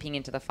was dipping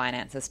into the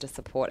finances to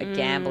support a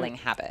gambling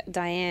habit.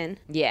 Diane?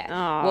 Yeah.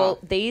 Oh. Well,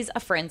 these are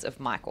friends of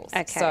Michael's.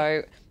 Okay.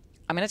 So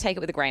I'm going to take it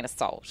with a grain of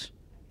salt,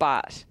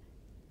 but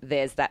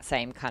there's that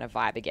same kind of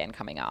vibe again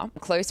coming up.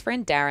 Close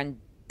friend Darren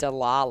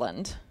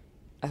Delarland.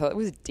 I thought it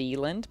was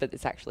Deland, but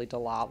it's actually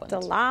Delarland.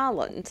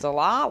 Delarland.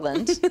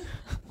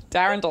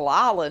 Darren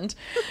Delarland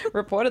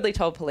reportedly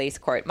told police,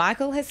 quote,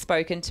 Michael has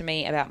spoken to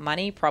me about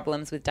money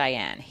problems with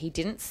Diane. He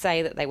didn't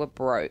say that they were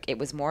broke. It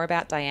was more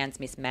about Diane's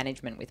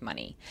mismanagement with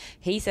money.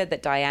 He said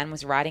that Diane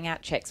was writing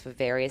out checks for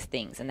various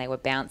things and they were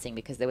bouncing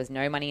because there was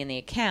no money in the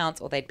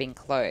accounts or they'd been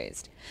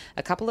closed.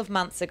 A couple of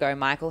months ago,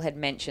 Michael had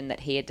mentioned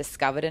that he had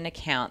discovered an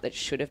account that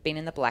should have been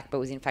in the black but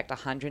was in fact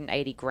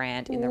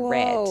 $180,000 in the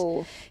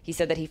red. He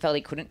said that he felt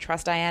he couldn't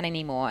trust Diane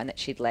anymore and that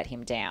she'd let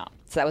him down.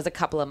 So that was a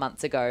couple of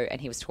months ago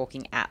and he was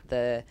talking at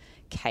the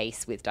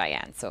case with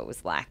Diane. So it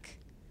was like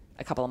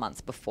a couple of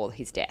months before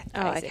his death,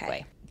 basically.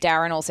 Okay.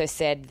 Darren also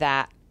said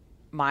that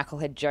Michael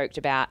had joked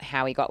about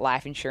how he got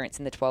life insurance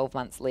in the 12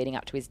 months leading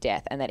up to his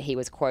death and that he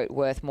was, quote,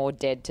 worth more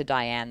dead to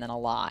Diane than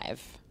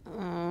alive.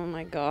 Oh,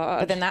 my God.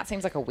 But then that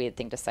seems like a weird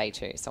thing to say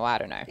too, so I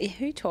don't know.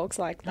 Who talks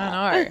like that?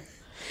 I know.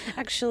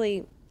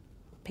 Actually,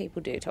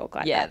 people do talk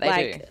like that. Yeah,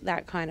 they do.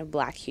 That kind of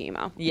black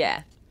humour.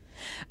 Yeah.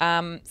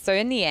 So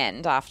in the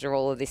end, after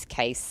all of this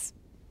case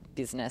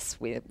business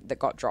that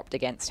got dropped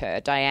against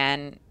her,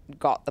 Diane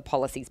got the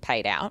policies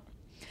paid out,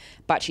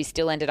 but she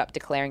still ended up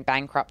declaring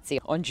bankruptcy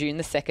on June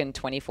the 2nd,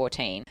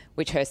 2014,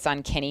 which her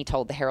son Kenny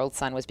told the Herald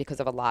Sun was because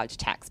of a large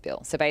tax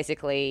bill. So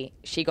basically,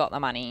 she got the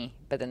money,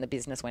 but then the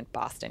business went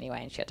bust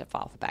anyway, and she had to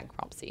file for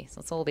bankruptcy. So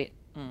it's all a bit,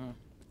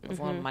 there's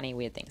a lot of money,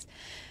 weird things.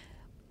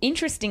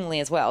 Interestingly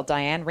as well,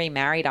 Diane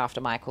remarried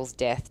after Michael's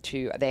death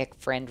to their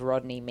friend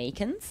Rodney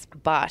Meekins,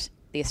 but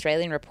the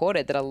Australian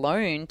reported that a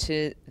loan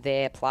to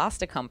their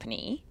plaster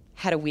company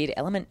had a weird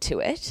element to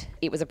it.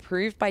 It was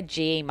approved by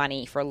GE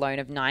Money for a loan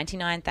of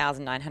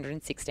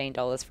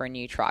 $99,916 for a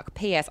new truck.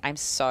 P.S. I'm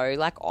so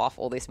off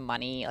all this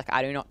money.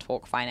 I do not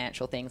talk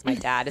financial things. My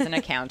dad is an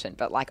accountant,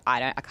 but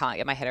I can't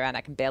get my head around.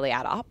 I can barely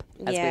add up,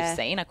 as we've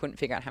seen. I couldn't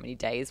figure out how many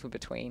days were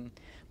between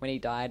when he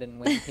died and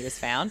when he was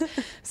found.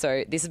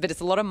 So but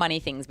it's a lot of money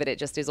things, but it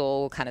just is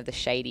all kind of the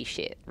shady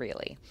shit,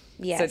 really.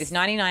 Yes. So this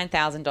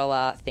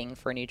 $99,000 thing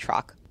for a new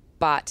truck.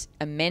 But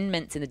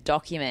amendments in the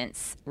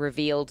documents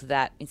revealed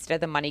that instead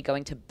of the money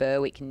going to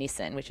Berwick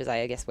Nissan, which is,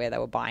 I guess, where they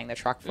were buying the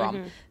truck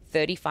from,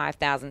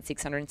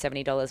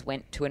 $35,670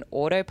 went to an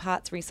auto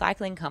parts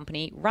recycling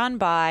company run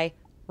by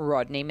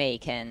Rodney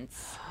Meekins,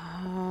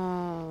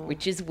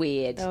 which is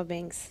weird. They were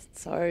being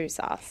so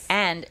sus.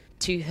 And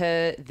to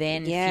her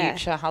then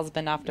future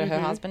husband after her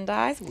husband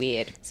dies.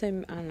 Weird. So,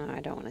 I don't know,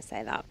 I don't want to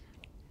say that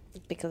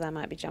because I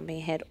might be jumping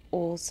ahead.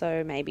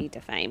 Also, maybe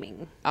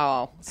defaming.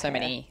 Oh, so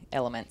many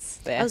elements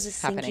there. I was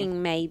just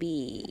thinking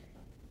maybe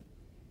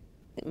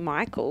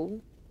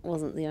Michael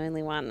wasn't the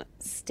only one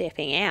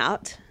stepping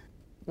out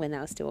when they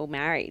were still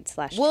married /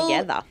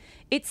 together.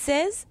 It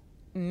says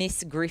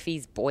Miss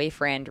Griffey's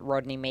boyfriend,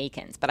 Rodney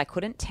Meekins, but I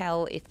couldn't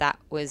tell if that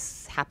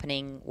was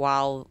happening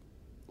while,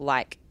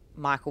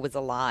 Michael was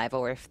alive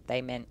or if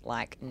they meant,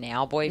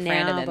 now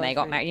boyfriend and then they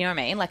got married. You know what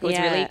I mean? It was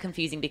really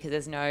confusing because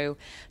there's no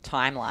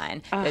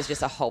timeline. There's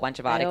just a whole bunch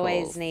of articles. I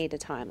always need a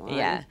timeline.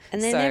 Yeah.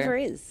 And there never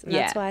is. And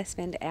that's why I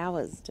spend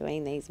hours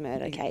doing these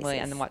murder cases. Well,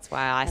 and that's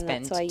why I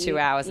spend 2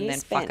 hours and then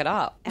fuck it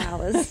up.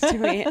 Hours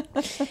doing it.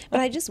 But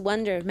I just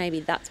wonder if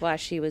maybe that's why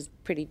she was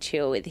pretty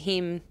chill with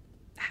him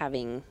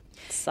having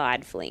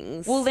side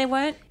flings. Well, they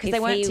weren't, because they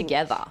weren't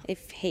together.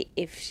 If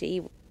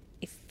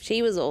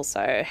she was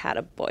also had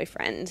a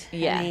boyfriend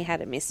and he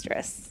had a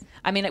mistress.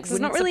 I mean, it It's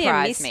wouldn't not really a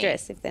surprise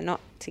mistress if they're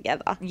not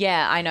together.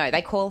 Yeah, I know.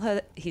 They call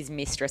her his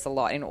mistress a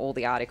lot in all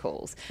the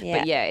articles. Yeah.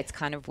 But yeah, it's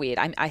kind of weird.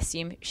 I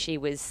assume she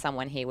was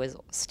someone he was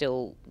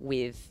still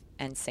with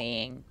and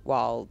seeing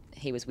while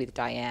he was with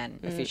Diane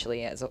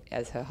officially as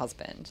her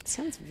husband.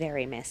 Sounds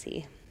very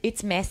messy.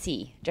 It's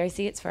messy,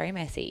 Josie. It's very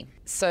messy.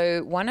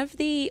 So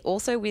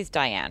also with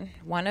Diane,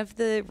 one of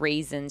the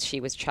reasons she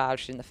was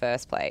charged in the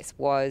first place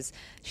was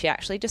she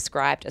actually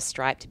described a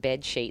striped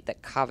bed sheet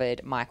that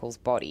covered Michael's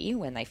body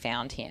when they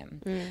found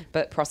him.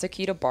 But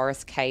prosecutor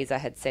Boris Kaiser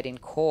had said in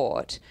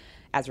court,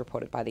 as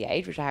reported by The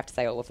Age, which I have to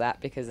say all of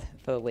that because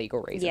for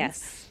legal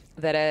reasons,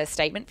 that a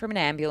statement from an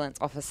ambulance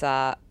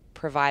officer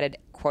provided,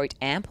 quote,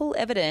 ample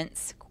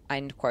evidence,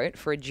 end quote,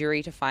 for a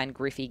jury to find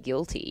Griffey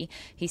guilty.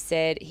 He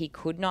said he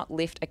could not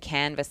lift a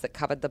canvas that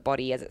covered the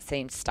body as it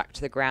seemed stuck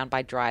to the ground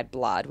by dried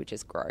blood, which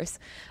is gross,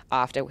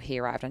 after he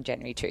arrived on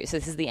January 2. So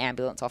this is the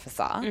ambulance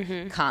officer.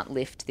 Can't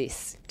lift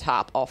this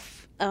tarp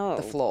off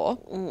the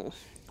floor.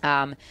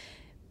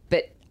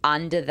 But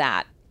under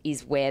that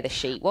is where the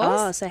sheet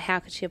was. Oh, so how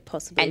could she have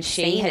possibly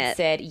seen it?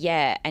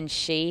 And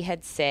she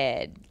had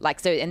said, like,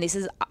 so, and this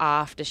is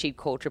after she'd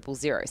called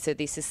 000. So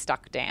this is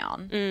stuck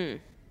down.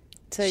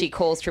 So she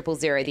calls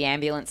 000, the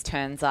ambulance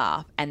turns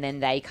up, and then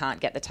they can't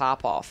get the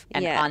tarp off.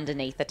 And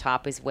underneath the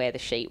tarp is where the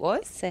sheet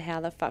was. So how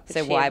the fuck would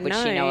So why would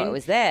she know it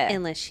was there?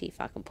 Unless she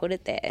fucking put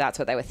it there. That's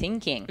what they were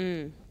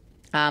thinking.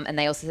 And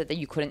they also said that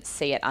you couldn't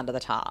see it under the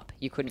tarp.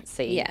 You couldn't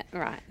see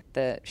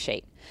the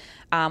sheet.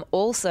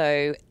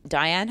 Also,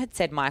 Diane had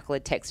said Michael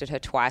had texted her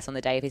twice on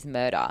the day of his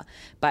murder,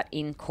 but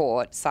in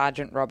court,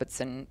 Sergeant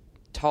Robertson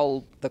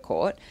told the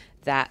court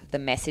that the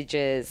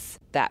messages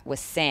that were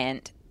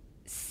sent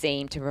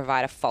seemed to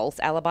provide a false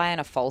alibi and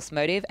a false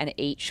motive, and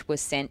each was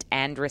sent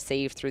and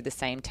received through the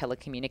same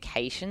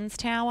telecommunications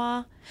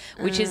tower,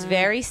 which is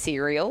very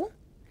serial.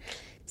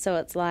 So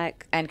it's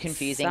like and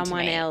confusing to me.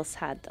 Someone else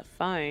had the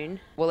phone.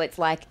 Well, it's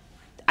like,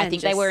 I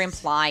think they were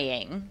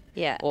implying,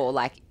 or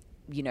like,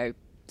 you know,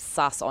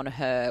 sus on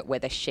her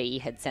whether she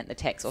had sent the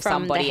text or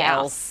From somebody the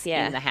house, else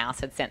in the house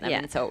had sent them,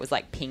 and so it was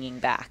like pinging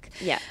back.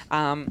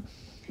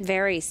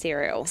 Very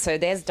serial. So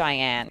there's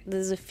Diane.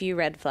 There's a few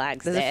red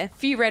flags there. There's a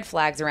few red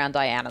flags around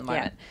Diane at the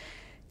moment.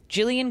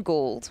 Gillian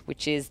Gould,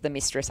 which is the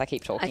mistress I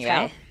keep talking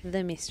about.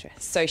 The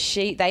mistress. So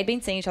they'd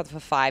been seeing each other for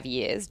 5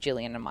 years,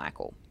 Gillian and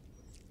Michael.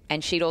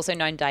 And she'd also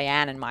known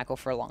Diane and Michael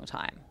for a long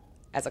time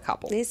as a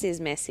couple. This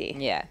is messy.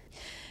 Yeah.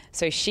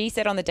 So she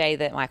said on the day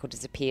that Michael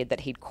disappeared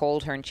that he'd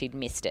called her and she'd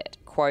missed it.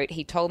 Quote,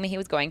 he told me he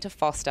was going to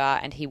foster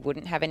and he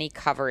wouldn't have any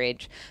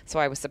coverage, so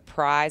I was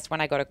surprised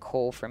when I got a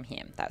call from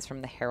him. That's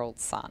from the Herald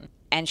Sun.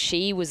 And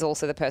she was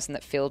also the person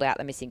that filled out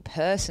the missing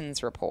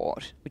persons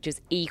report, which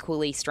is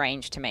equally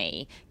strange to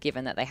me,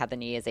 given that they had the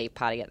New Year's Eve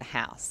party at the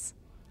house.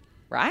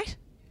 Right?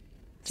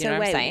 Do you know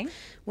what I'm saying?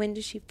 When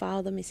did she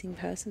file the missing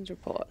persons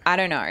report? I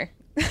don't know.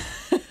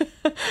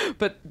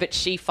 But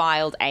she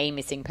filed a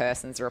missing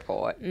persons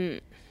report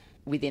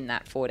within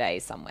that 4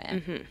 days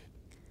somewhere.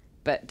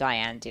 But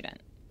Diane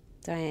didn't.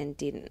 Diane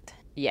didn't.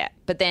 Yeah.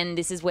 But then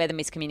this is where the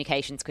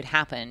miscommunications could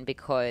happen,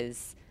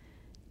 because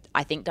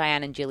I think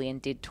Diane and Gillian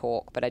did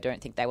talk, but I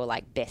don't think they were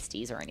like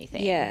besties or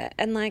anything. Yeah.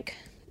 And like,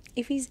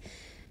 if he's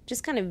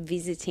just kind of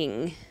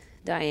visiting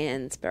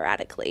Diane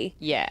sporadically.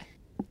 Yeah.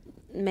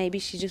 Maybe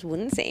she just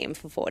wouldn't see him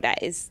for 4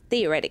 days,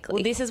 theoretically.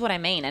 Well, this is what I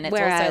mean. And it's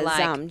also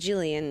like...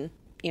 Gillian,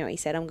 you know, he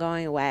said, I'm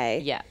going away.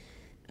 Yeah.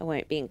 I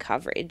won't be in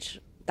coverage.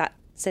 That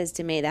says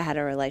to me they had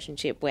a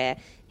relationship where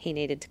he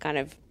needed to kind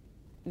of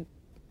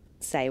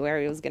say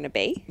where he was going to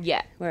be.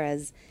 Yeah.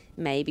 Whereas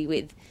maybe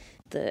with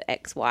the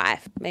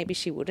ex-wife, maybe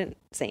she wouldn't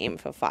see him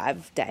for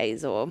 5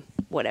 days or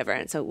whatever,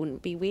 and so it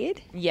wouldn't be weird.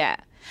 Yeah.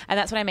 And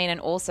that's what I mean. And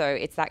also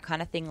it's that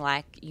kind of thing,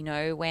 like, you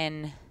know,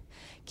 when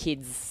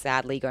kids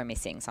sadly go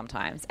missing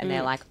sometimes and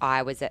they're like,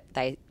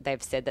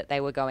 they've said that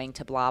they were going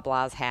to blah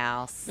blah's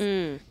house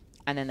and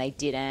then they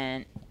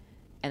didn't,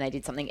 and they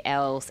did something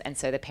else, and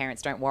so the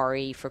parents don't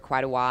worry for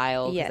quite a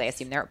while because they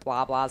assume they're at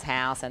blah blah's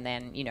house, and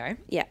then, you know,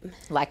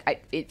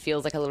 like it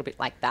feels like a little bit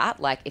like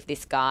that. Like if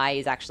this guy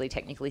is actually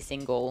technically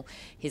single,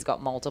 he's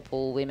got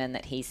multiple women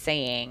that he's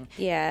seeing.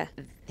 Yeah,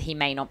 he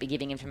may not be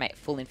giving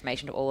full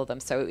information to all of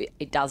them, so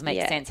it does make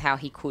sense how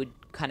he could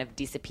kind of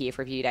disappear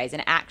for a few days.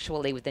 And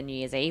actually with the New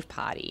Year's Eve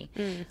party,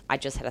 I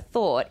just had a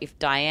thought, if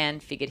Diane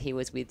figured he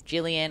was with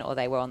Gillian, or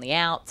they were on the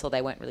outs, or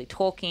they weren't really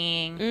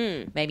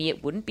talking, maybe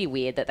it wouldn't be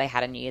weird that they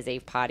had a New Year's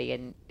Eve party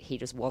and he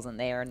just wasn't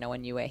there and no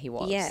one knew where he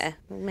was. Yeah,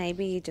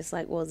 maybe he just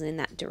like wasn't in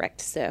that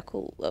direct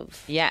circle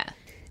of... Yeah.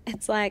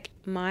 It's like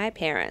my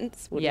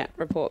parents wouldn't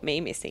report me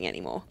missing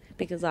anymore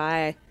because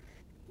I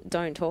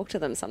don't talk to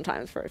them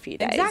sometimes for a few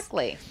days.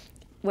 Exactly.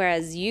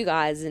 Whereas you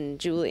guys and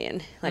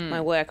Julian, like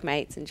my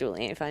workmates and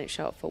Julian, if I didn't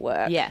show up for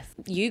work,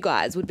 you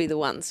guys would be the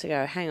ones to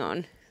go, hang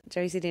on,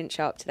 Josie didn't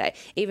show up today.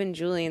 Even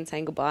Julian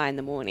saying goodbye in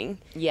the morning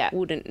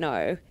wouldn't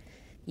know.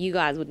 You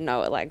guys would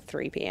know at like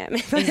 3 p.m.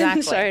 if they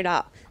hadn't showed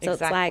up. So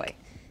it's like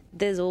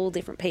there's all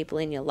different people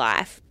in your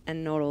life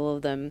and not all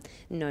of them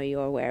know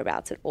your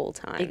whereabouts at all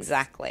times.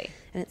 Exactly.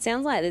 And it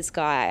sounds like this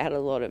guy had a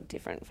lot of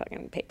different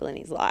fucking people in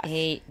his life.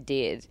 He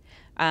did.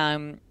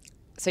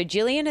 So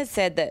Gillian has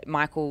said that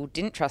Michael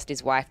didn't trust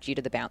his wife due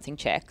to the bouncing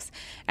checks,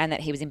 and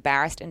that he was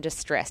embarrassed and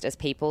distressed as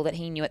people that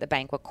he knew at the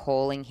bank were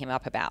calling him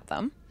up about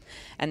them.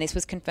 And this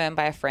was confirmed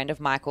by a friend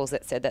of Michael's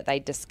that said that they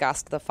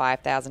discussed the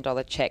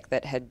 $5,000 check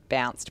that had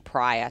bounced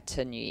prior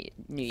to New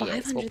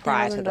Year's. Or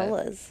prior to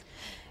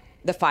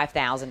the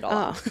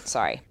 $5,000.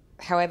 Sorry.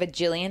 However,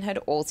 Gillian had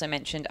also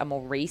mentioned a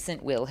more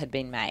recent will had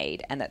been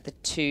made and that the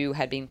two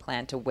had been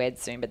planned to wed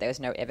soon, but there was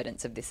no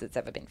evidence of this that's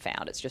ever been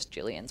found. It's just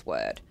Gillian's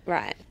word.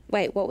 Right.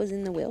 Wait, what was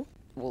in the will?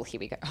 Well, here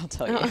we go. I'll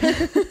tell you.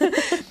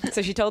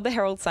 So she told the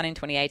Herald Sun in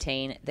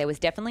 2018, there was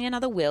definitely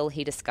another will.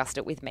 He discussed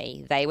it with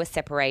me. They were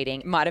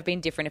separating. It might have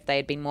been different if they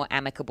had been more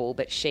amicable,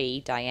 but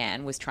she,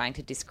 Diane, was trying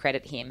to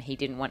discredit him. He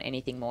didn't want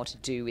anything more to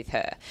do with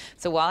her.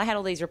 So while I had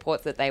all these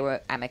reports that they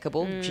were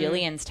amicable,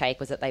 Gillian's take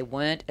was that they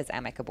weren't as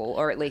amicable,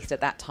 or at least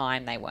at that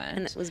time they weren't.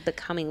 And it was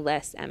becoming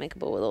less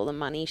amicable with all the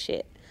money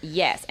shit.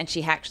 Yes, and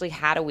she actually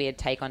had a weird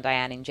take on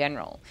Diane in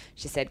general.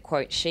 She said,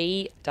 quote,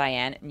 she,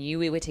 Diane, knew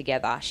we were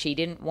together. She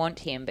didn't want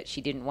him, but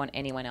she didn't want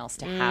anyone else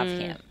to have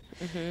him.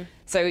 Mm-hmm.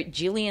 So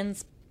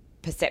Gillian's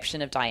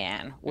perception of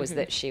Diane was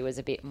that she was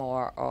a bit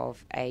more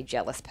of a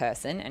jealous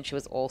person, and she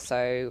was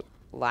also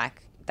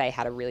like they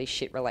had a really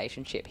shit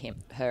relationship,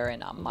 her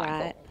and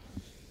Michael. Right.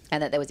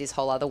 And that there was this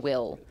whole other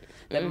will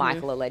that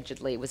Michael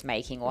allegedly was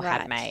making or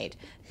had made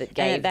that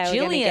gave they were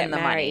Gillian the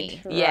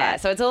married. money. Yeah,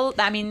 so it's all,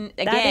 I mean,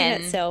 again... That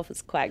in itself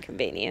is quite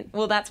convenient.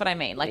 Well, that's what I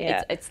mean. Like,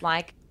 it's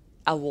like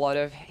a lot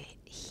of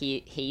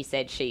he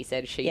said, she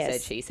said, she said,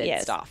 she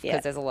said stuff.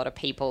 Because there's a lot of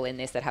people in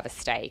this that have a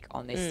stake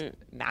on this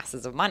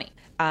masses of money.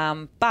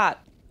 But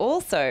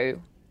also...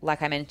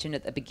 Like I mentioned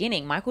at the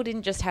beginning, Michael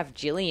didn't just have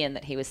Gillian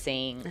that he was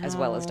seeing as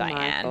well as Diane.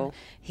 Michael.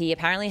 He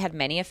apparently had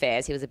many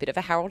affairs. He was a bit of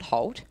a Harold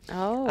Holt.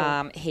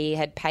 He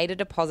had paid a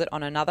deposit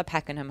on another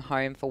Pakenham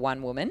home for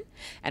one woman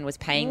and was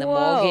paying the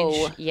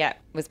mortgage. Yeah,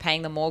 was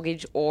paying the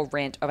mortgage or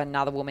rent of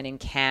another woman in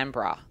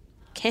Canberra.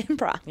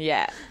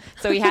 Yeah.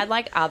 So he had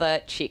like other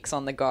chicks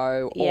on the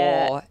go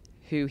or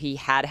who he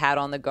had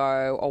on the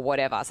go or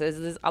whatever. So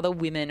there's other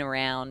women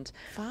around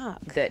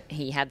that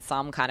he had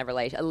some kind of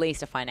relation, at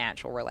least a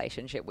financial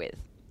relationship with.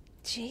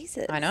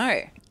 Jesus. I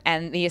know.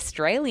 And the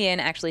Australian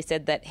actually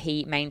said that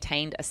he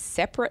maintained a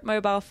separate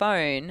mobile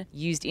phone,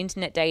 used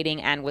internet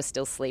dating, and was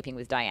still sleeping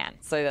with Diane.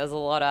 So there's a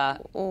lot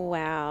of...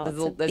 Wow.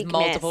 There's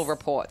multiple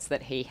reports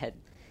that he had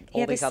all he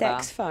had these a other...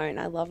 sex phone.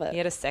 I love it. He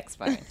had a sex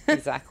phone.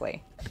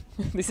 Exactly.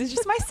 This is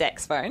just my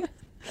sex phone.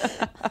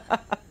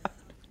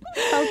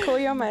 I'll call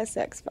you on my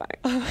sex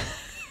phone.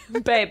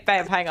 Babe,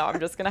 hang on.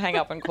 I'm just going to hang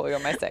up and call you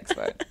on my sex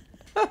phone.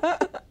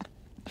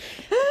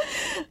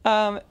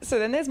 So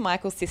then there's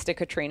Michael's sister,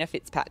 Katrina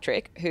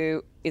Fitzpatrick,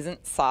 who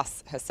isn't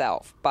sus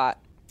herself, but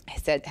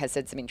has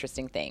said some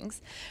interesting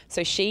things.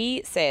 So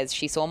she says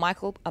she saw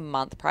Michael a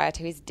month prior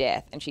to his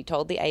death, and she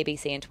told the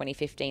ABC in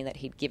 2015 that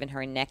he'd given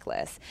her a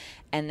necklace,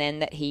 and then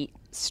that he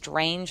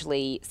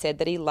strangely said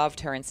that he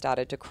loved her and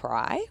started to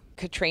cry.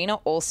 Katrina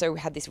also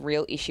had this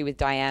real issue with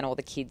Diane or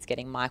the kids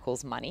getting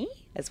Michael's money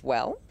as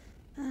well.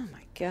 Oh,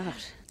 my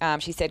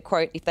God. She said,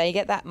 quote, if they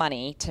get that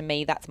money, to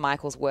me, that's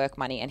Michael's work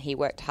money, and he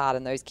worked hard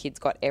and those kids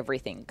got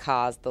everything,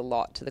 cars, the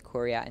lot, to the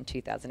courier in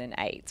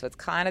 2008. So it's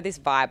kind of this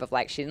vibe of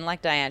like she didn't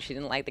like Diane, she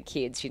didn't like the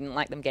kids, she didn't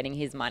like them getting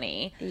his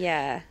money.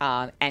 Yeah.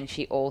 And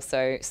she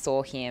also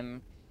saw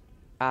him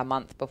a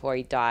month before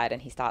he died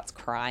and he starts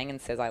crying and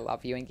says, I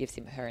love you, and gives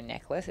her a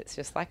necklace. It's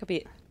just like a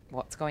bit,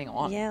 what's going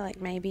on? Yeah, like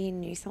maybe he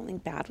knew something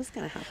bad was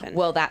going to happen.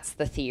 Well, that's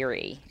the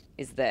theory,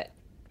 is that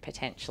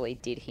potentially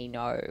did he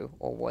know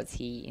or was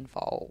he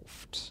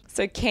involved?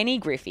 So Kenny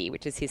Griffey,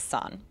 which is his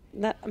son.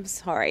 I'm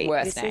sorry.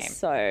 Worst name. This is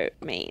so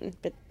mean,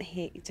 but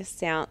he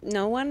just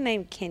no one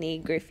named Kenny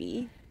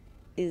Griffey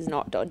is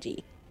not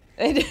dodgy.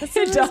 It's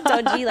just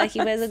dodgy. Like he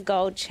wears a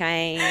gold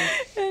chain.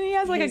 And he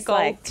has like a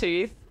gold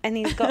tooth. And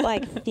he's got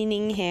like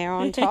thinning hair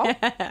on top.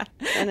 Yeah.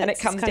 And it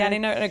comes down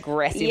in an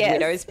aggressive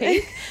widow's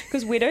peak.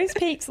 Because widow's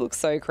peaks look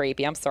so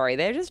creepy. I'm sorry.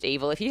 They're just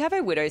evil. If you have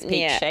a widow's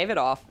peak, shave it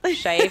off.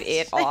 Shave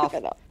it off.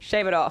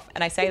 Shave it off.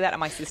 And I say that and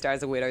my sister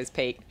has a widow's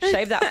peak.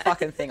 Shave that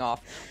fucking thing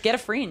off. Get a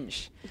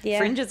fringe. Yeah.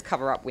 Fringes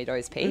cover up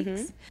widow's peaks.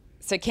 Mm-hmm.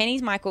 So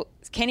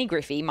Kenny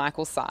Griffey,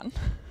 Michael's son.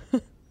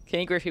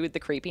 Kenny Griffey with the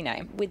creepy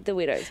name. With the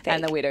widow's peak.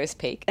 And the widow's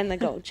peak. And the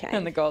gold chain.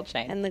 And the gold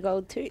chain. And the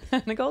gold tooth.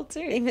 And the gold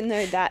tooth. Even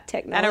though that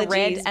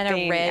technology is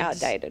being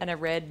outdated. And a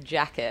red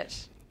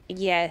jacket.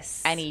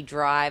 Yes. And he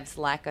drives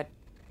like a...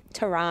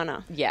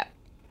 Tirana. Yeah.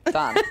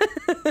 Done.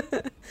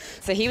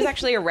 So he was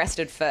actually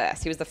arrested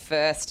first. He was the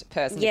first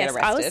person to get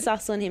arrested. I was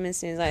sus on him as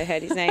soon as I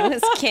heard his name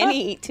was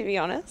Kenny, to be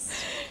honest.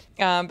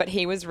 But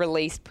he was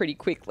released pretty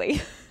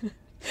quickly.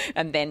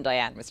 And then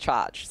Diane was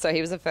charged. So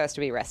he was the first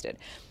to be arrested.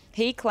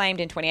 He claimed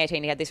in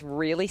 2018 he had this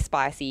really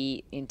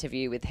spicy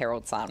interview with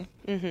Herald Sun.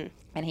 Mm-hmm.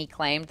 And he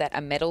claimed that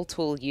a metal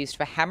tool used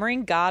for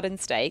hammering garden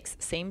stakes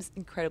seems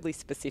incredibly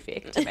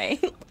specific to me.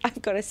 I've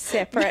got a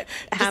separate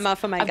hammer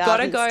for my garden stakes.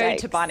 I've got to go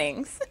to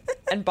Bunnings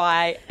and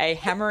buy a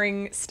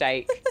hammering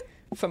stake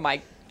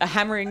a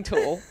hammering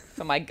tool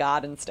for my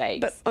garden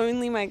stakes. But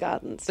only my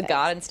garden stakes. The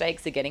garden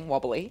stakes are getting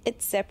wobbly.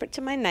 It's separate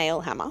to my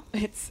nail hammer.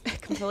 It's a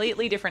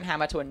completely different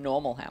hammer to a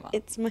normal hammer.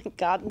 It's my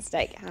garden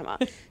stake hammer.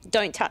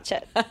 Don't touch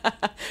it.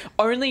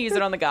 Only use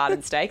it on the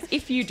garden stakes.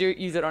 If you do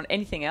use it on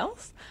anything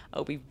else,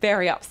 I'll be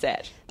very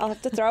upset. I'll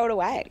have to throw it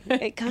away.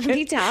 It can't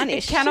be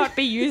tarnished. It cannot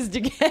be used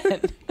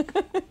again.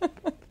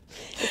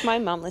 If my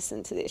mum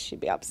listened to this, she'd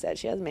be upset.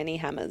 She has many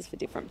hammers for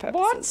different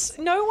purposes.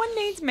 What? No one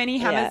needs many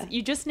hammers. Yeah.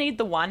 You just need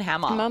the one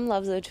hammer. Mum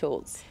loves her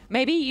tools.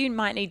 Maybe you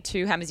might need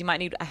two hammers. You might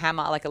need a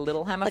hammer, like a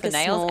little hammer for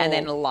nails, and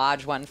then a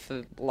large one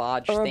for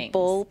large things. Or a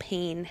ball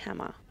peen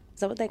hammer.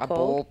 that what they're A called?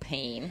 ball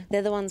peen.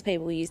 They're the ones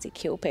people use to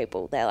kill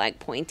people. They're like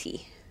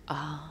pointy.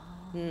 Oh,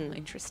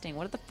 interesting.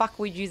 What the fuck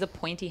would you use a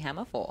pointy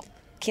hammer for?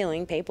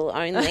 Killing people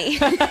only.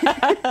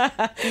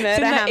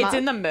 It's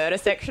in the murder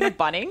section of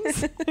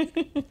Bunnings.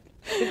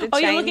 Oh,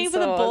 you're looking for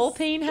the ball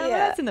peen hammer? Yeah.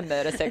 That's in the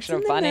murder section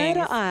It's of in the Bunnings.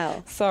 murder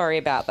aisle. Sorry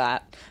about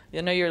that.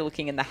 I know you're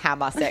looking in the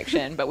hammer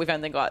section, but we've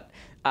only got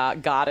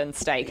garden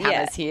stake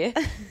hammers here.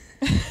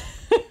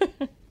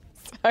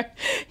 So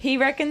he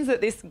reckons that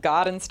this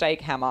garden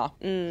stake hammer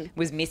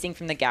was missing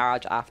from the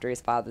garage after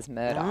his father's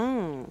murder.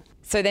 Oh.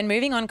 So then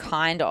moving on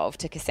kind of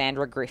to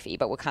Cassandra Griffey,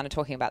 but we're kind of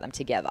talking about them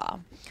together.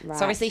 Right.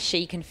 So obviously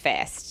she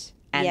confessed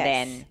and Yes.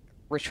 then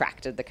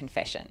retracted the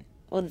confession.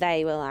 Well,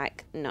 they were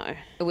like, no.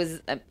 It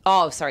was,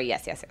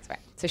 yes, right.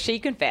 So she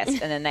confessed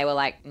and then they were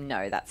like,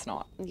 no, that's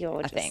not You're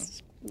a just thing.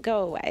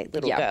 go away,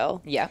 little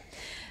girl. Yeah.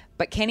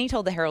 But Kenny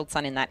told the Herald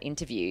Sun in that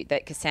interview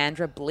that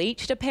Cassandra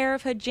bleached a pair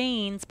of her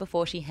jeans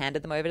before she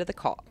handed them over to the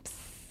cops.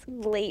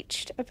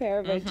 Bleached a pair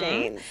of her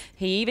jeans.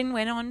 He even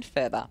went on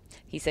further.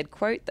 He said,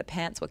 quote, the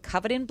pants were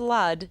covered in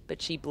blood,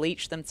 but she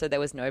bleached them so there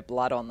was no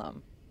blood on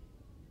them.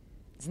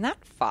 Isn't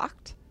that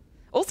fucked?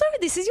 Also,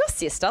 this is your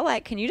sister.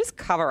 Like, can you just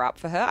cover up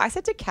for her? I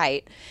said to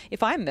Kate,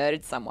 if I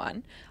murdered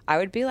someone, I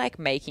would be like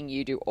making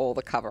you do all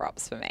the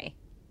cover-ups for me.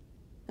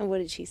 And what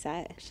did she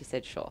say? She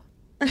said, sure.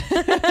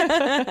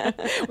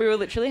 We were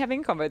literally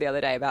having a convo the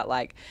other day about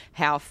like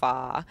how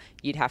far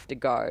you'd have to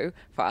go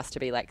for us to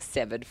be like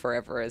severed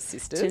forever as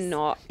sisters. To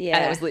not, yeah.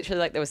 And it was literally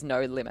like there was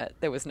no limit.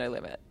 There was no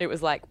limit. It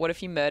was like, what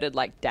if you murdered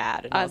like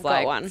Dad? And I was I've got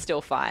like, one.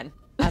 still fine.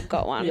 I've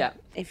got one. Yeah.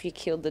 If you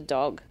killed the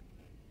dog.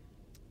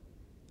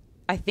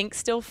 I think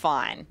still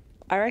fine.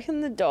 I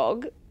reckon the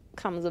dog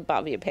comes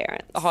above your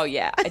parents. Oh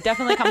yeah, it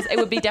definitely comes. It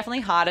would be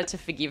definitely harder to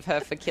forgive her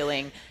for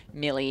killing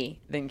Millie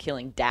than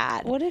killing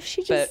Dad. What if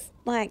she just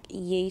like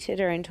yeeted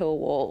her into a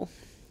wall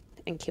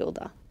and killed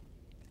her?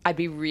 I'd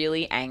be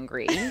really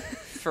angry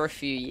for a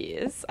few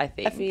years. I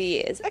think A few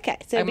years. Okay,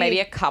 so or maybe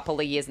a couple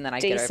of years, and then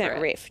I'd get over decent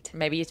it. rift.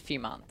 Maybe a few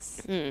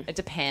months. It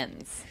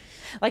depends.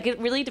 Like it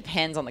really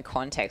depends on the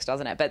context,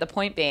 doesn't it? But the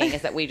point being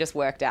is that we just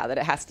worked out that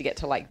it has to get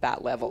to like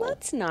that level.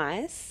 That's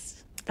nice.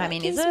 That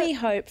is gives it? me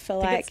hope for I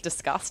think like it's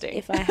disgusting.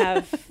 if I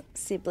have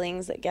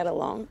siblings that get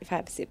along. If I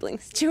have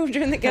siblings,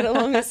 children that get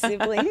along as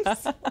siblings,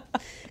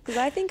 because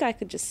I think I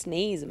could just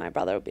sneeze and my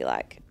brother would be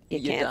like,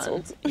 "You're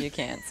cancelled." You're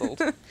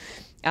cancelled.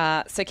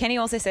 So Kenny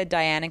also said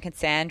Diane and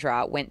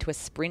Cassandra went to a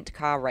sprint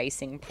car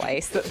racing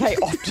place that they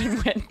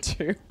often went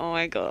to. Oh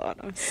my god,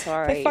 I'm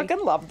sorry. They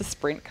fucking love the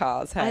sprint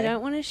cars. Hey, I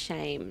don't want to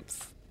shame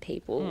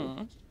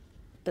people,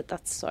 but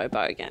that's so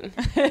bogan.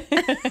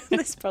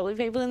 There's probably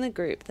people in the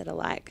group that are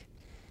like,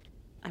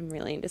 I'm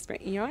really into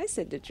sprint. You know, I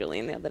said to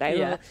Julian the other day,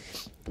 we were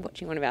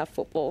watching one of our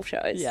football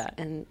shows,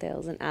 and there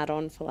was an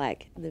add-on for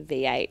like the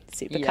V8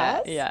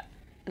 supercars. Yeah.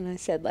 And I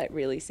said, like,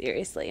 really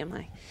seriously, I'm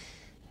like,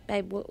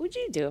 babe, what would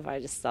you do if I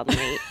just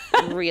suddenly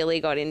really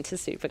got into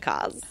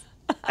supercars?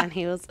 And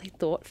he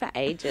thought for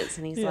ages,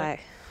 and he's like,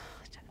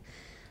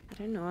 I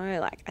don't know,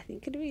 like, I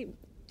think it'd be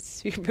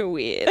super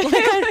weird. Like,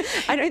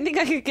 I don't think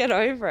I could get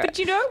over it. But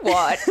you know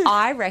what?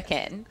 I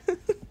reckon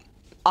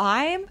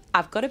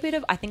I've got a bit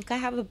of, I think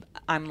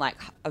I'm like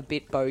a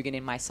bit bogan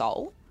in my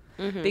soul.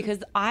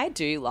 Because I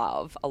do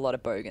love a lot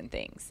of bogan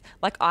things.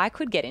 Like I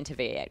could get into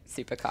V8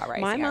 supercar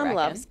racing. My mum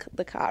loves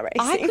the car racing.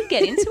 I could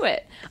get into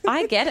it.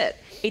 I get it.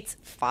 It's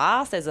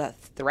fast. There's a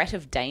threat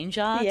of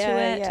danger to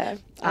it. Yeah,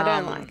 I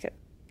don't like it.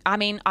 I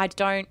mean, I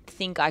don't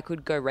think I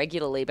could go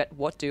regularly, but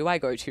what do I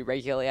go to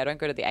regularly? I don't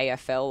go to the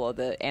AFL or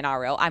the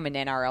NRL. I'm an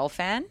NRL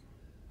fan.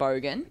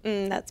 Bogan.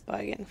 That's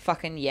bogan.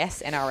 Fucking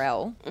yes,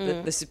 NRL.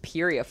 The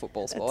superior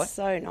football sport. It's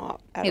so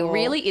not at It all.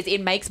 really is.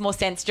 It makes more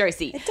sense,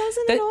 Josie. It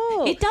doesn't at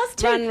all. It does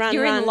too. Run,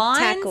 You're run, in lines.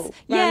 tackle.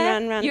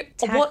 Run,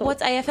 tackle.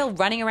 What's AFL?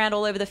 Running around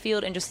all over the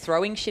field and just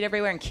throwing shit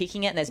everywhere and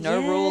kicking it, and there's no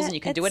rules, and you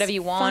can do whatever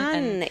you want. Fun.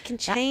 And it can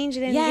change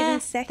at any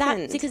given second.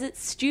 That's because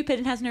it's stupid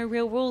and has no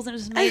real rules and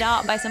it's just made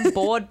up by some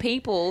bored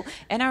people.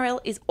 NRL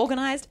is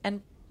organised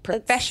and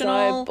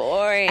professional. It's so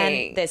boring.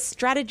 And there's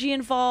strategy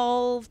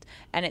involved,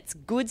 and it's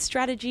good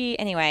strategy.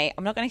 Anyway,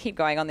 I'm not going to keep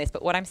going on this,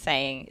 but what I'm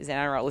saying is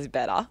NRL is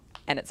better,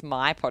 and it's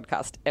my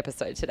podcast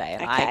epised today,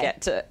 and I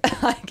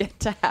get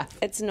to have.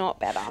 It's not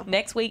better.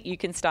 Next week, you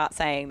can start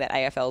saying that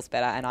AFL's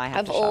better, and I have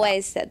I've to shut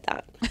always said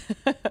that.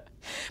 up.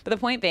 But the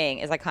point being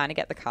is I kind of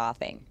get the car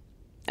thing.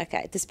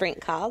 Okay, the sprint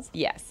cars.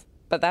 Yes,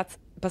 but that's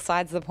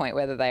besides the point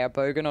whether they are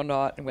bogan or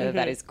not, and whether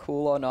that is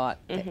cool or not.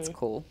 It's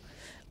cool.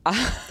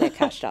 They're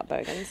cashed up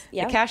bogans.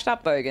 Yeah, The cashed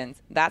up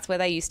bogans. That's where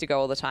they used to go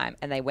all the time,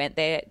 and they went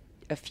there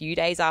a few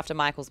days after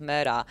Michael's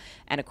murder.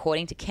 And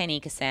according to Kenny,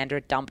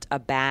 Cassandra dumped a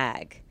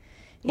bag.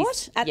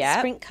 What? At the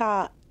sprint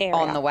car area?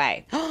 On the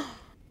way.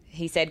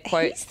 He said,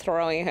 quote, He's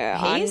throwing her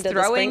he's under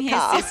throwing the sprint his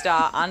car.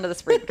 sister under the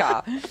sprint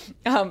car.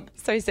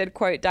 So he said,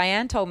 quote,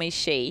 Diane told me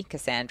she,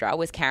 Cassandra,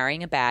 was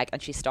carrying a bag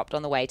and she stopped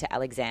on the way to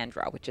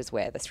Alexandra, which is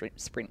where the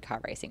sprint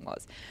car racing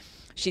was.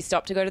 She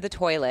stopped to go to the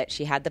toilet.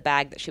 She had the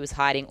bag that she was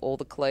hiding all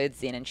the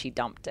clothes in and she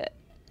dumped it.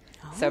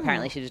 So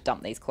apparently she just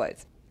dumped these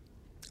clothes.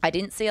 I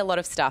didn't see a lot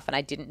of stuff and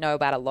I didn't know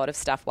about a lot of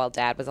stuff while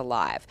Dad was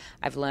alive.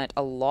 I've learnt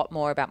a lot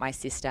more about my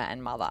sister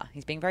and mother.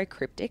 He's being very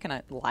cryptic and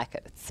I like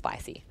it. It's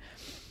spicy.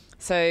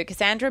 So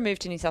Cassandra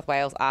moved to New South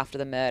Wales after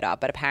the murder,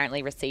 but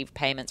apparently received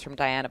payments from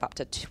Diane of up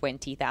to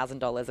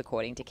 $20,000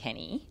 according to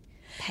Kenny.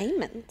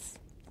 Payments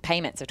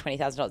of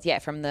 $20,000, yeah,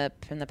 from the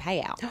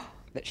payout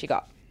that she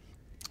got,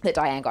 that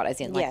Diane got, as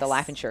in like the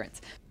life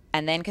insurance.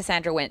 And then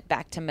Cassandra went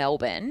back to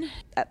Melbourne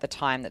at the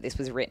time that this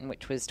was written,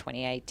 which was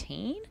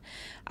 2018,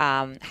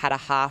 had a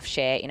half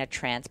share in a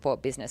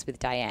transport business with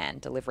Diane,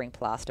 delivering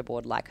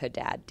plasterboard like her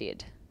dad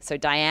did. So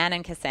Diane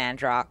and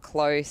Cassandra are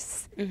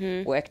close,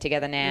 work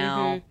together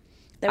now.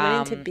 They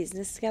went into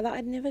business together.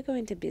 I'd never go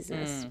into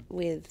business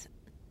with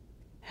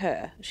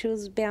her. She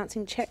was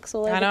bouncing checks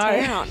all over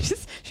town. She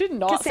did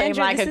not seem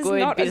like a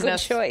good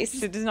business choice.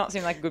 She does not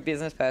seem like a good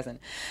business person.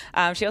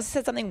 She also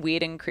said something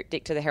weird and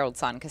cryptic to the Herald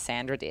Sun,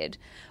 Cassandra did,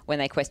 when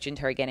they questioned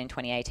her again in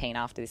 2018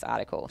 after this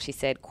article. She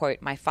said, quote,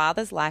 "My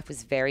father's life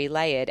was very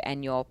layered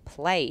and your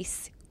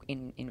place,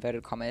 in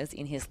inverted commas,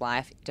 in his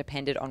life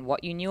depended on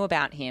what you knew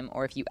about him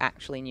or if you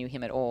actually knew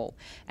him at all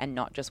and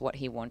not just what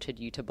he wanted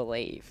you to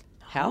believe."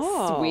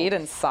 How weird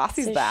and sus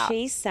is that? So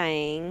she's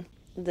saying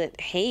that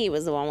he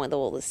was the one with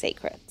all the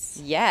secrets.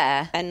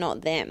 Yeah. And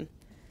not them.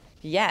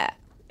 Yeah.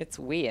 It's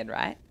weird,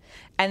 right?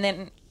 And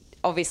then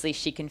obviously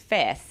she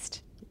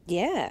confessed.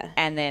 Yeah.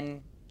 And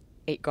then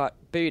it got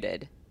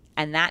booted.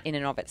 And that in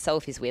and of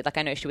itself is weird. Like,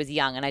 I know she was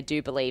young, and I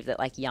do believe that,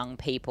 like, young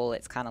people,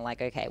 it's kind of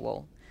like, okay,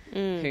 well,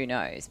 who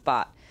knows?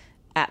 But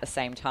at the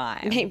same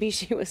time, maybe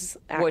she was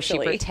actually... Was she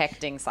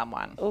protecting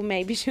someone? Or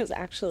maybe she was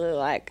actually,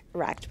 like,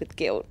 racked with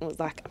guilt and was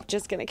like, I'm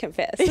just going to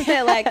confess.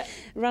 They're like,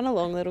 run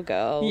along, little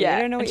girl. Yeah.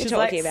 You don't know what you're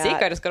talking about.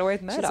 Sick, I just got away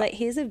with murder. She's like,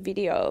 here's a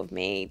video of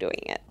me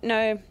doing it.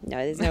 No,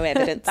 there's no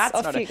evidence.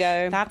 Off you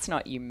go. That's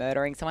not you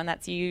murdering someone.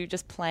 That's you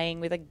just playing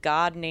with a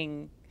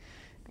gardening...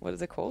 What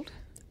is it called?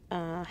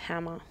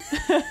 Hammer.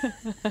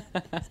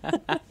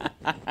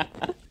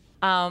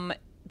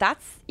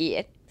 That's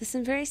it. There's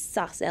some very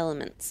sus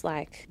elements,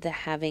 like the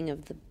having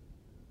of the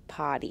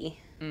party.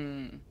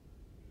 To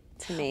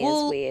me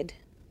is weird.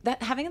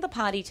 That having of the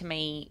party to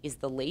me is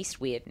the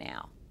least weird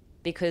now,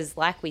 because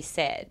like we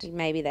said,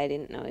 maybe they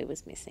didn't know he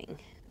was missing.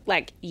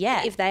 Like,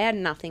 yeah, if they had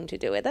nothing to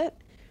do with it,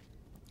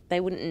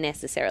 they wouldn't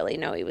necessarily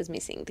know he was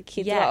missing. The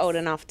kids were old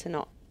enough to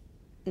not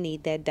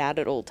need their dad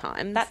at all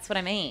times. That's what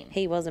I mean.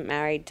 He wasn't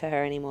married to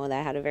her anymore.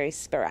 They had a very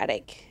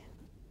sporadic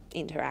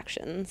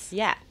interactions.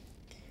 Yeah.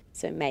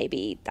 So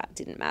maybe that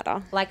didn't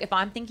matter. Like, if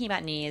I'm thinking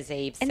about New Year's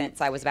Eve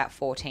since I was about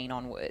 14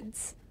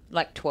 onwards,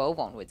 like 12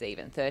 onwards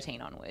even,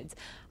 13 onwards,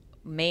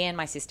 me and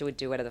my sister would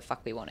do whatever the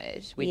fuck we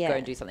wanted. We'd go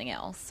and do something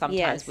else.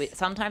 Sometimes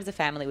the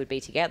family would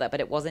be together, but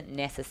it wasn't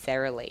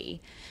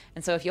necessarily.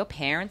 And so if your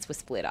parents were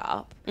split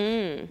up,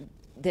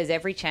 there's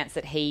every chance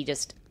that he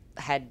just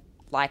had,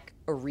 like,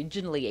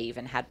 originally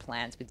even had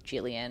plans with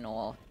Gillian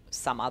or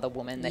some other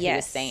woman that he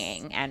was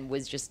seeing and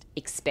was just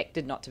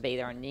expected not to be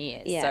there on New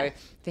Year's. Yeah. So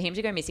for him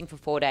to go missing for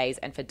 4 days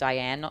and for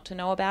Diane not to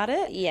know about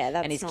it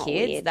that's and his not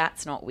kids, weird.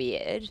 that's not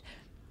weird.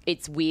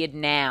 It's weird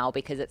now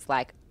because it's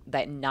like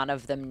that none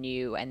of them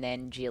knew, and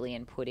then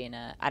Gillian put in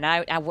and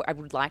I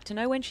would like to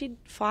know when she'd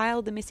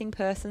filed the missing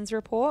persons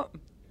report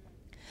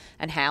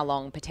and how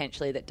long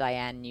potentially that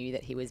Diane knew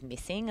that he was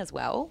missing as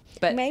well.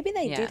 But maybe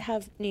they did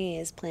have New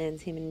Year's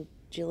plans, him and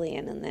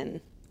Gillian, and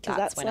then... Because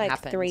that's when like it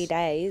happened. 3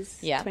 days,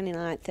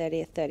 29th,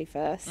 30th,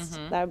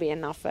 31st. That would be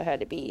enough for her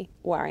to be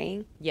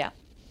worrying. Yeah,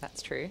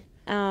 that's true.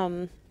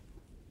 To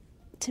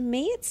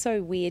me, it's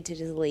so weird to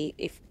just leave,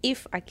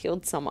 if I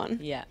killed someone,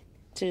 to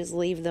just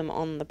leave them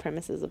on the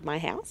premises of my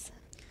house,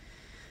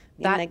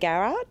 in the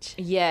garage.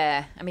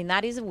 Yeah, I mean,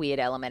 that is a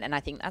weird element, and I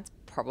think that's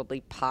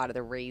probably part of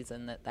the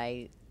reason that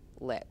they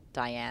let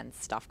Diane's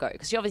stuff go,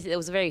 because obviously there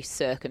was very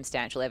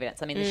circumstantial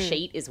evidence. I mean, the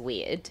sheet is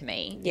weird to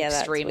me. Yeah,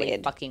 extremely that's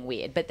weird. Fucking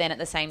weird. But then at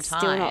the same time,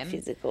 still not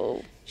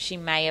physical. She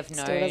may have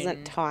known. Still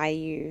doesn't tie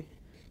you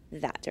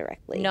that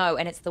directly. No,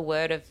 and it's the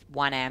word of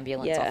one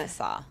ambulance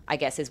officer, I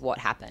guess, is what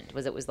happened.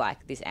 It was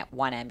like this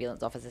one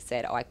ambulance officer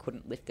said, I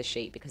couldn't lift the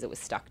sheet because it was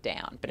stuck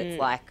down. But it's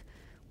like,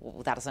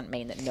 well, that doesn't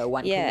mean that no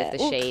one can lift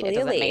the sheet. It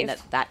doesn't mean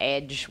that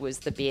edge was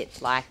the bit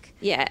like...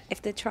 Yeah,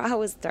 if the trial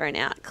was thrown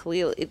out,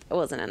 clearly it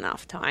wasn't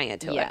enough tying her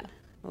to it.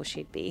 Or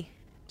she'd be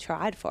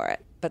tried for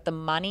it. But the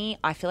money,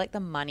 I feel like the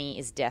money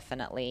is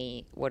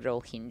definitely what it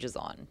all hinges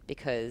on,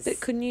 because... But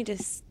couldn't you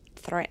just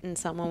threaten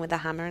someone with a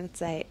hammer and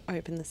say,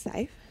 open the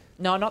safe?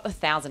 No, not the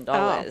 $1,000.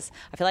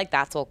 I feel like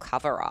that's all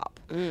cover up.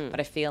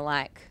 But I feel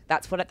like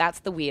that's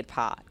the weird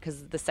part,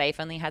 because the safe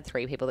only had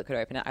 3 people that could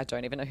open it. I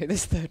don't even know who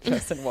this third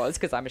person was,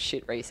 because I'm a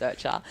shit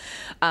researcher.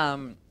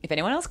 If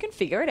anyone else can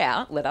figure it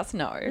out, let us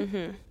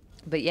know.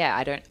 But yeah,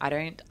 I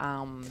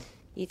don't.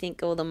 You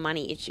think all the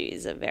money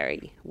issues are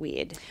very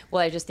weird.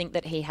 Well, I just think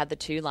that he had the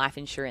 2 life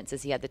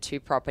insurances. He had the 2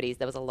 properties.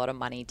 There was a lot of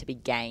money to be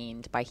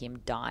gained by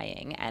him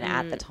dying. And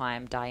at the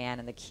time, Diane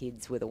and the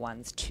kids were the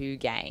ones to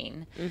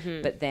gain.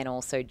 But then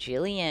also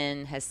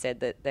Gillian has said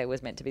that there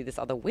was meant to be this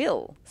other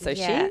will. So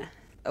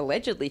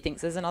allegedly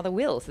thinks there's another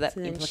will. So that So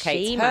then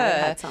implicates she her. might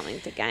have had something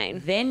to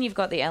gain. Then you've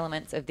got the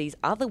elements of these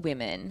other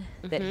women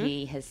that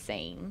he has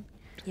seen.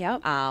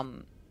 Yep.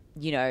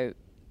 You know,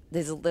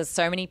 there's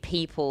so many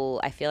people.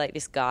 I feel like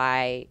this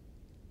guy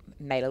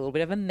made a little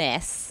bit of a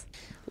mess.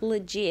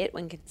 Legit,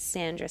 when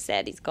Cassandra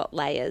said he's got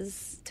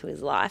layers to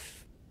his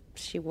life,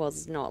 she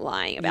was not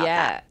lying about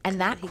that. And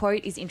that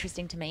quote is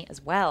interesting to me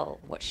as well,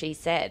 what she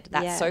said.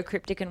 That's so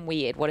cryptic and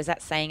weird. What is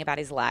that saying about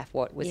his life?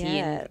 What was he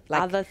in?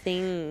 Like, other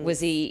things. Was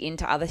he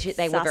into other shit?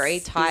 They were very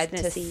tied to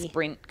businessy.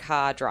 sprint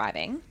car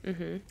driving.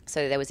 Mm-hmm.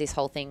 So there was this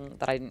whole thing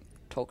that I didn't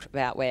talk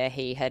about where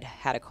he had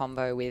a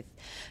convo with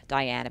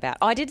Diane about,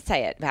 I did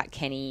say it, about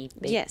Kenny.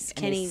 Yes,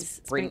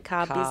 Kenny's sprint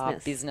car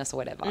business or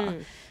whatever.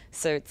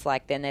 So it's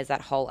like, then there's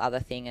that whole other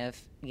thing of,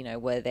 you know,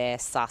 were there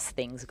sus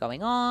things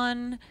going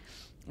on?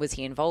 Was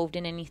he involved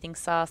in anything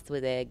sus?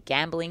 Were there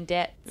gambling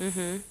debts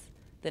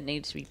that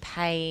needed to be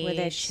paid? Were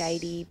there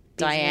shady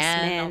Diane,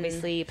 businessmen,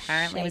 obviously,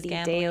 apparently was shady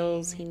gambling.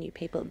 deals? He knew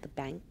people at the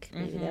bank.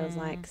 Maybe there was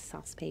like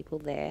sus people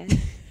there.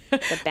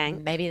 The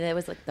bank. Maybe there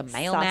was like the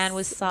mailman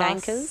was sus.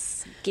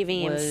 Bankers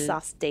giving him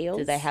sus deals.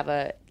 Did they have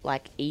a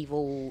like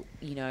evil,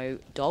 you know,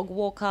 dog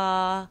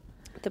walker?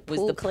 The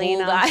pool Was the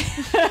cleaner, pool guy?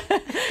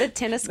 the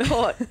tennis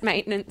court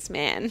maintenance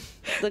man,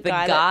 the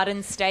guy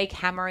garden stake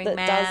hammering that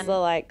man does the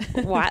like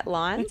white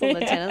lines on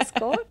the tennis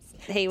courts.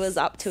 He was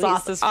up to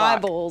Sus his as fuck.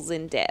 eyeballs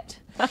in debt.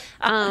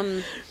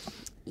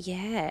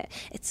 Yeah,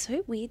 it's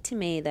so weird to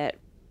me that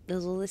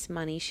there's all this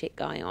money shit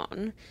going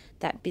on.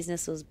 That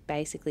business was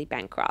basically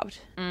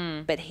bankrupt,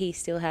 but he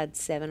still had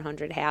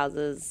 700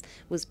 houses,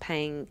 was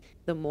paying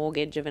the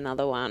mortgage of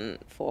another one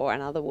for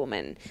another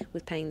woman,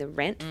 was paying the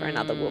rent for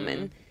another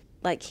woman.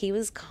 Like, he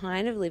was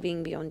kind of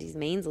living beyond his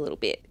means a little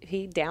bit.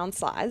 He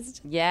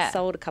downsized,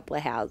 sold a couple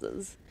of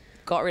houses.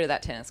 Got rid of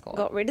that tennis court.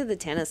 Got rid of the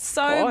tennis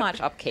so court. much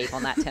upkeep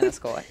on that tennis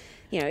court.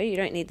 You know, you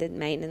don't need the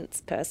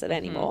maintenance person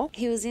anymore.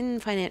 He was in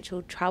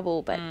financial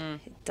trouble, but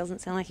it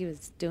doesn't sound like he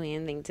was doing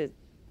anything to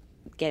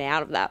get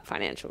out of that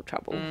financial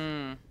trouble.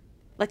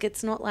 Like,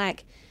 it's not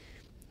like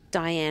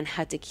Diane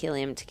had to kill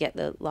him to get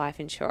the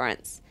life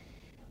insurance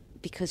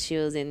because she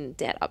was in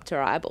debt up to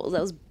her eyeballs.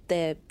 That was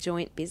their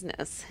joint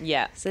business.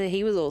 Yeah. So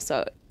he was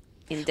also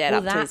in debt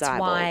up to his eyeballs. That's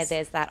why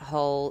there's that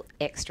whole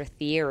extra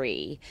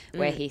theory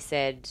where he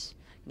said,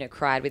 you know,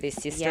 cried with his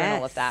sister and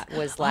all of that,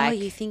 was like... Oh,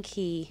 you think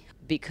he...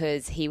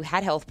 Because he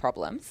had health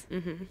problems,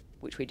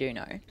 which we do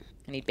know,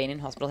 and he'd been in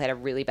hospital, had a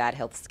really bad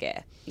health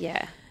scare.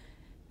 Yeah.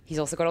 He's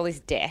also got all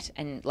this debt,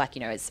 and, like, you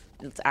know, it's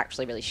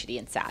actually really shitty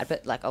and sad,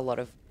 but, like, a lot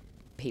of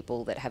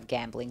people that have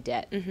gambling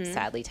debt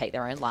sadly take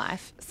their own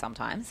life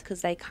sometimes.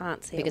 Because they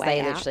can't see because a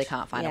way they out. literally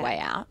can't find a way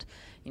out.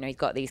 You know, he's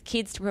got these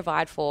kids to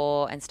provide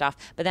for and stuff.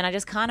 But then I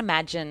just can't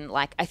imagine,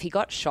 like, if he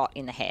got shot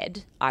in the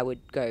head,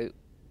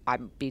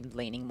 I'd be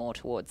leaning more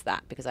towards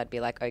that, because I'd be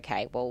like,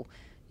 okay, well,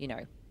 you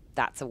know,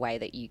 that's a way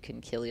that you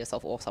can kill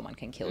yourself or someone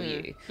can kill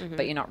you.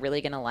 But you're not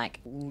really going to, like,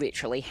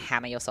 literally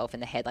hammer yourself in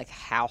the head. Like,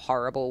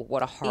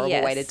 what a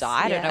horrible way to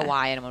die. I don't know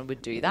why anyone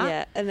would do that.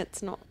 Yeah, and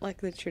it's not like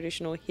the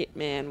traditional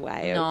hitman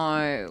way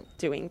of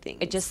doing things.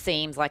 It just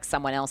seems like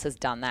someone else has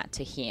done that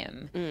to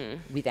him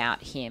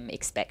without him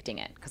expecting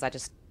it, because I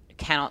just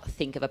cannot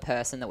think of a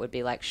person that would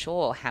be like,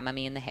 sure, hammer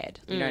me in the head.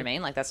 You know what I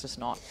mean? Like, that's just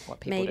not what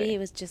people do. Maybe he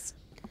was just...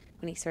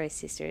 When he saw his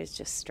sister, he was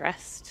just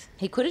stressed.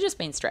 He could have just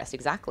been stressed,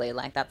 exactly.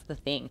 Like, that's the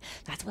thing.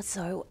 That's what's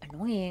so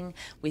annoying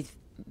with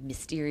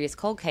mysterious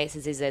cold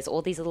cases, is there's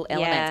all these little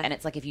elements, and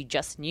it's like, if you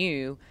just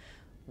knew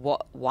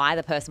why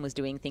the person was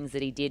doing things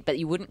that he did, but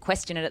you wouldn't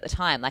question it at the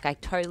time. Like, I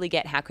totally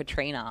get how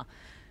Katrina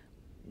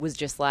was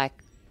just like,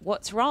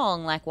 what's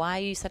wrong? Like, why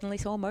are you suddenly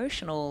so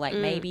emotional? Like,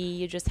 maybe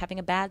you're just having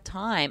a bad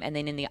time. And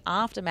then in the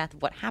aftermath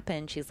of what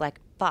happened, she's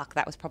like, fuck,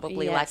 that was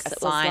probably like a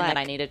sign that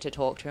I needed to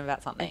talk to him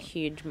about something. A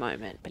huge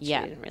moment, but she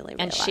didn't really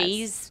realize.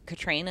 And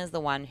Katrina's the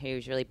one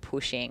who's really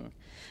pushing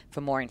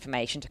for more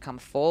information to come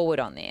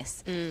forward on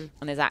this. And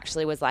there's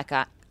actually was like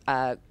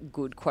a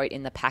good quote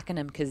in the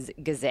Pakenham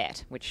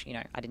Gazette, which, you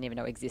know, I didn't even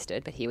know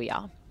existed, but here we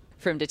are,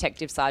 from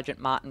Detective Sergeant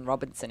Martin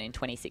Robinson in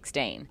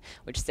 2016,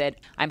 which said,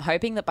 "I'm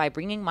hoping that by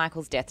bringing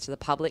Michael's death to the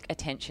public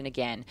attention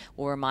again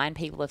will remind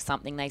people of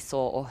something they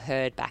saw or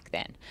heard back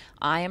then.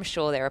 I am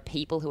sure there are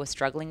people who are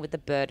struggling with the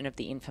burden of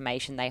the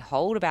information they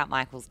hold about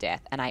Michael's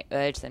death, and I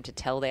urge them to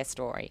tell their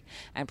story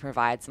and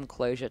provide some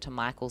closure to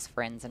Michael's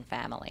friends and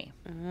family."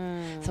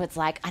 So it's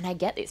like, and I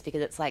get this,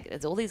 because it's like,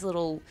 there's all these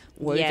little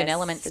woven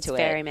elements to it. It's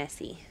very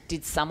messy.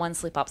 Did someone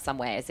slip up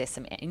somewhere? Is there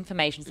some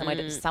information somewhere?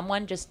 Did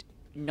someone just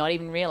not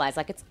even realize?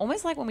 Like, it's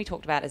almost like when we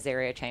talked about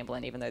Azaria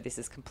Chamberlain, even though this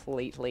is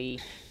completely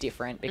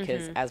different,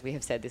 because as we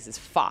have said, this is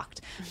fucked.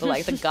 But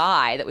like, the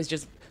guy that was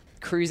just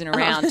cruising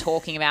around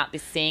talking about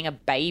this, seeing a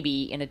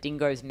baby in a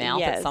dingo's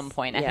mouth at some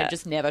point, and had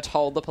just never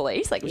told the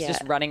police. Like, was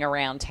just running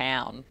around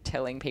town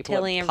telling people,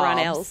 telling everyone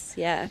else,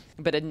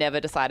 but had never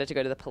decided to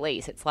go to the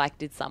police. It's like,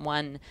 did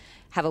someone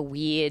have a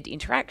weird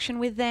interaction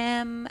with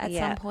them at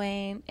some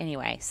point?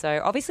 Anyway,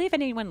 so obviously if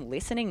anyone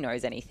listening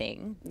knows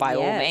anything, by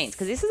all means,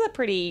 because this is a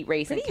pretty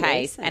recent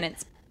case and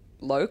it's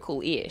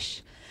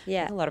local-ish.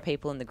 Yeah. A lot of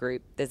people in the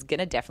group, there's going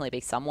to definitely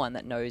be someone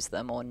that knows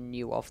them or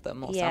knew of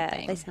them or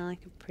something. They sound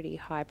like a pretty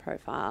high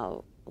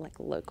profile, like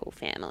local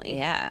family.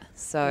 Yeah.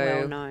 So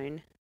well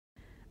known.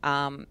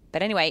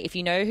 But anyway, if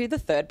you know who the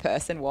third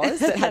person was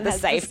that had the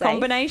safe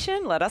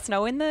combination, let us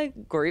know in the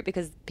group,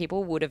 because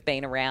people would have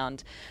been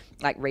around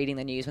like reading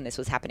the news when this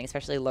was happening,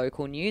 especially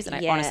local news. And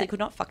I honestly could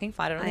not fucking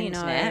find it on the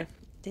internet.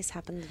 This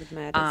happens with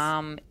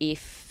murders.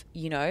 If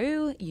you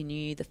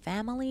knew the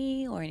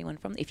family or anyone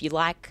from, if you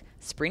like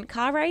sprint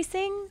car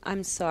racing,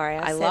 I'm sorry,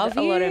 I said love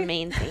a you. lot of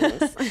mean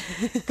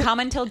things.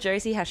 Come and tell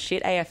Josie how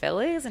shit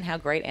AFL is and how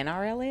great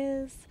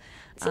NRL is.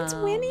 Since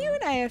when are you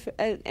an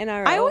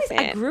NRL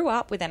fan? I grew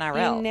up with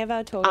NRL. You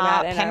never talk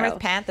about NRL. Penrith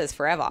Panthers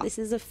forever. This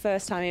is the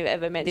first time you've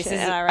ever mentioned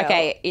NRL.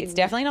 Okay, it's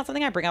definitely not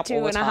something I bring up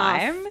all the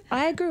time.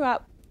 I grew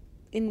up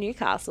in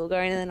Newcastle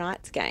going to the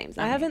Knights games.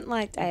 I haven't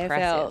liked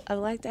AFL. I've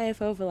liked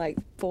AFL for like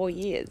 4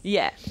 years.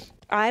 Yeah.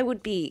 I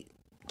would be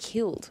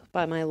killed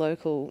by my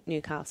local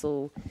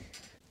Newcastle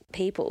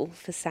people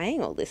for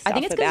saying all this stuff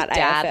about AFL. I think it's because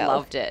Dad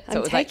loved it. So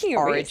it was like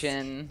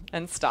Origin risk.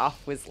 And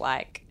stuff was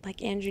like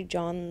Andrew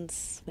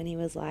Johns when he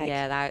was like...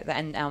 Yeah,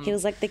 and he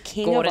was like the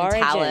king Gordon of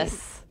Origin.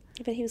 Tallis.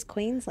 Yeah, but he was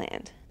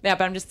Queensland. Yeah,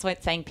 but I'm just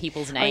saying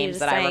people's names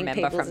that I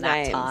remember from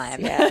that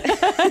time.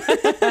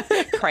 Yeah.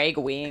 Craig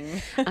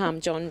Wing.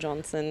 John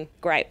Johnson,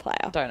 great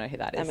player. Don't know who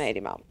that is. I made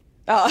him up.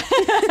 Oh,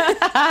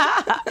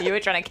 you were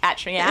trying to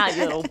catch me out,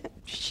 you little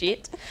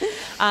shit.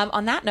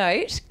 On that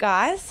note,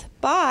 guys,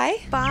 bye.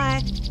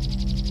 Bye.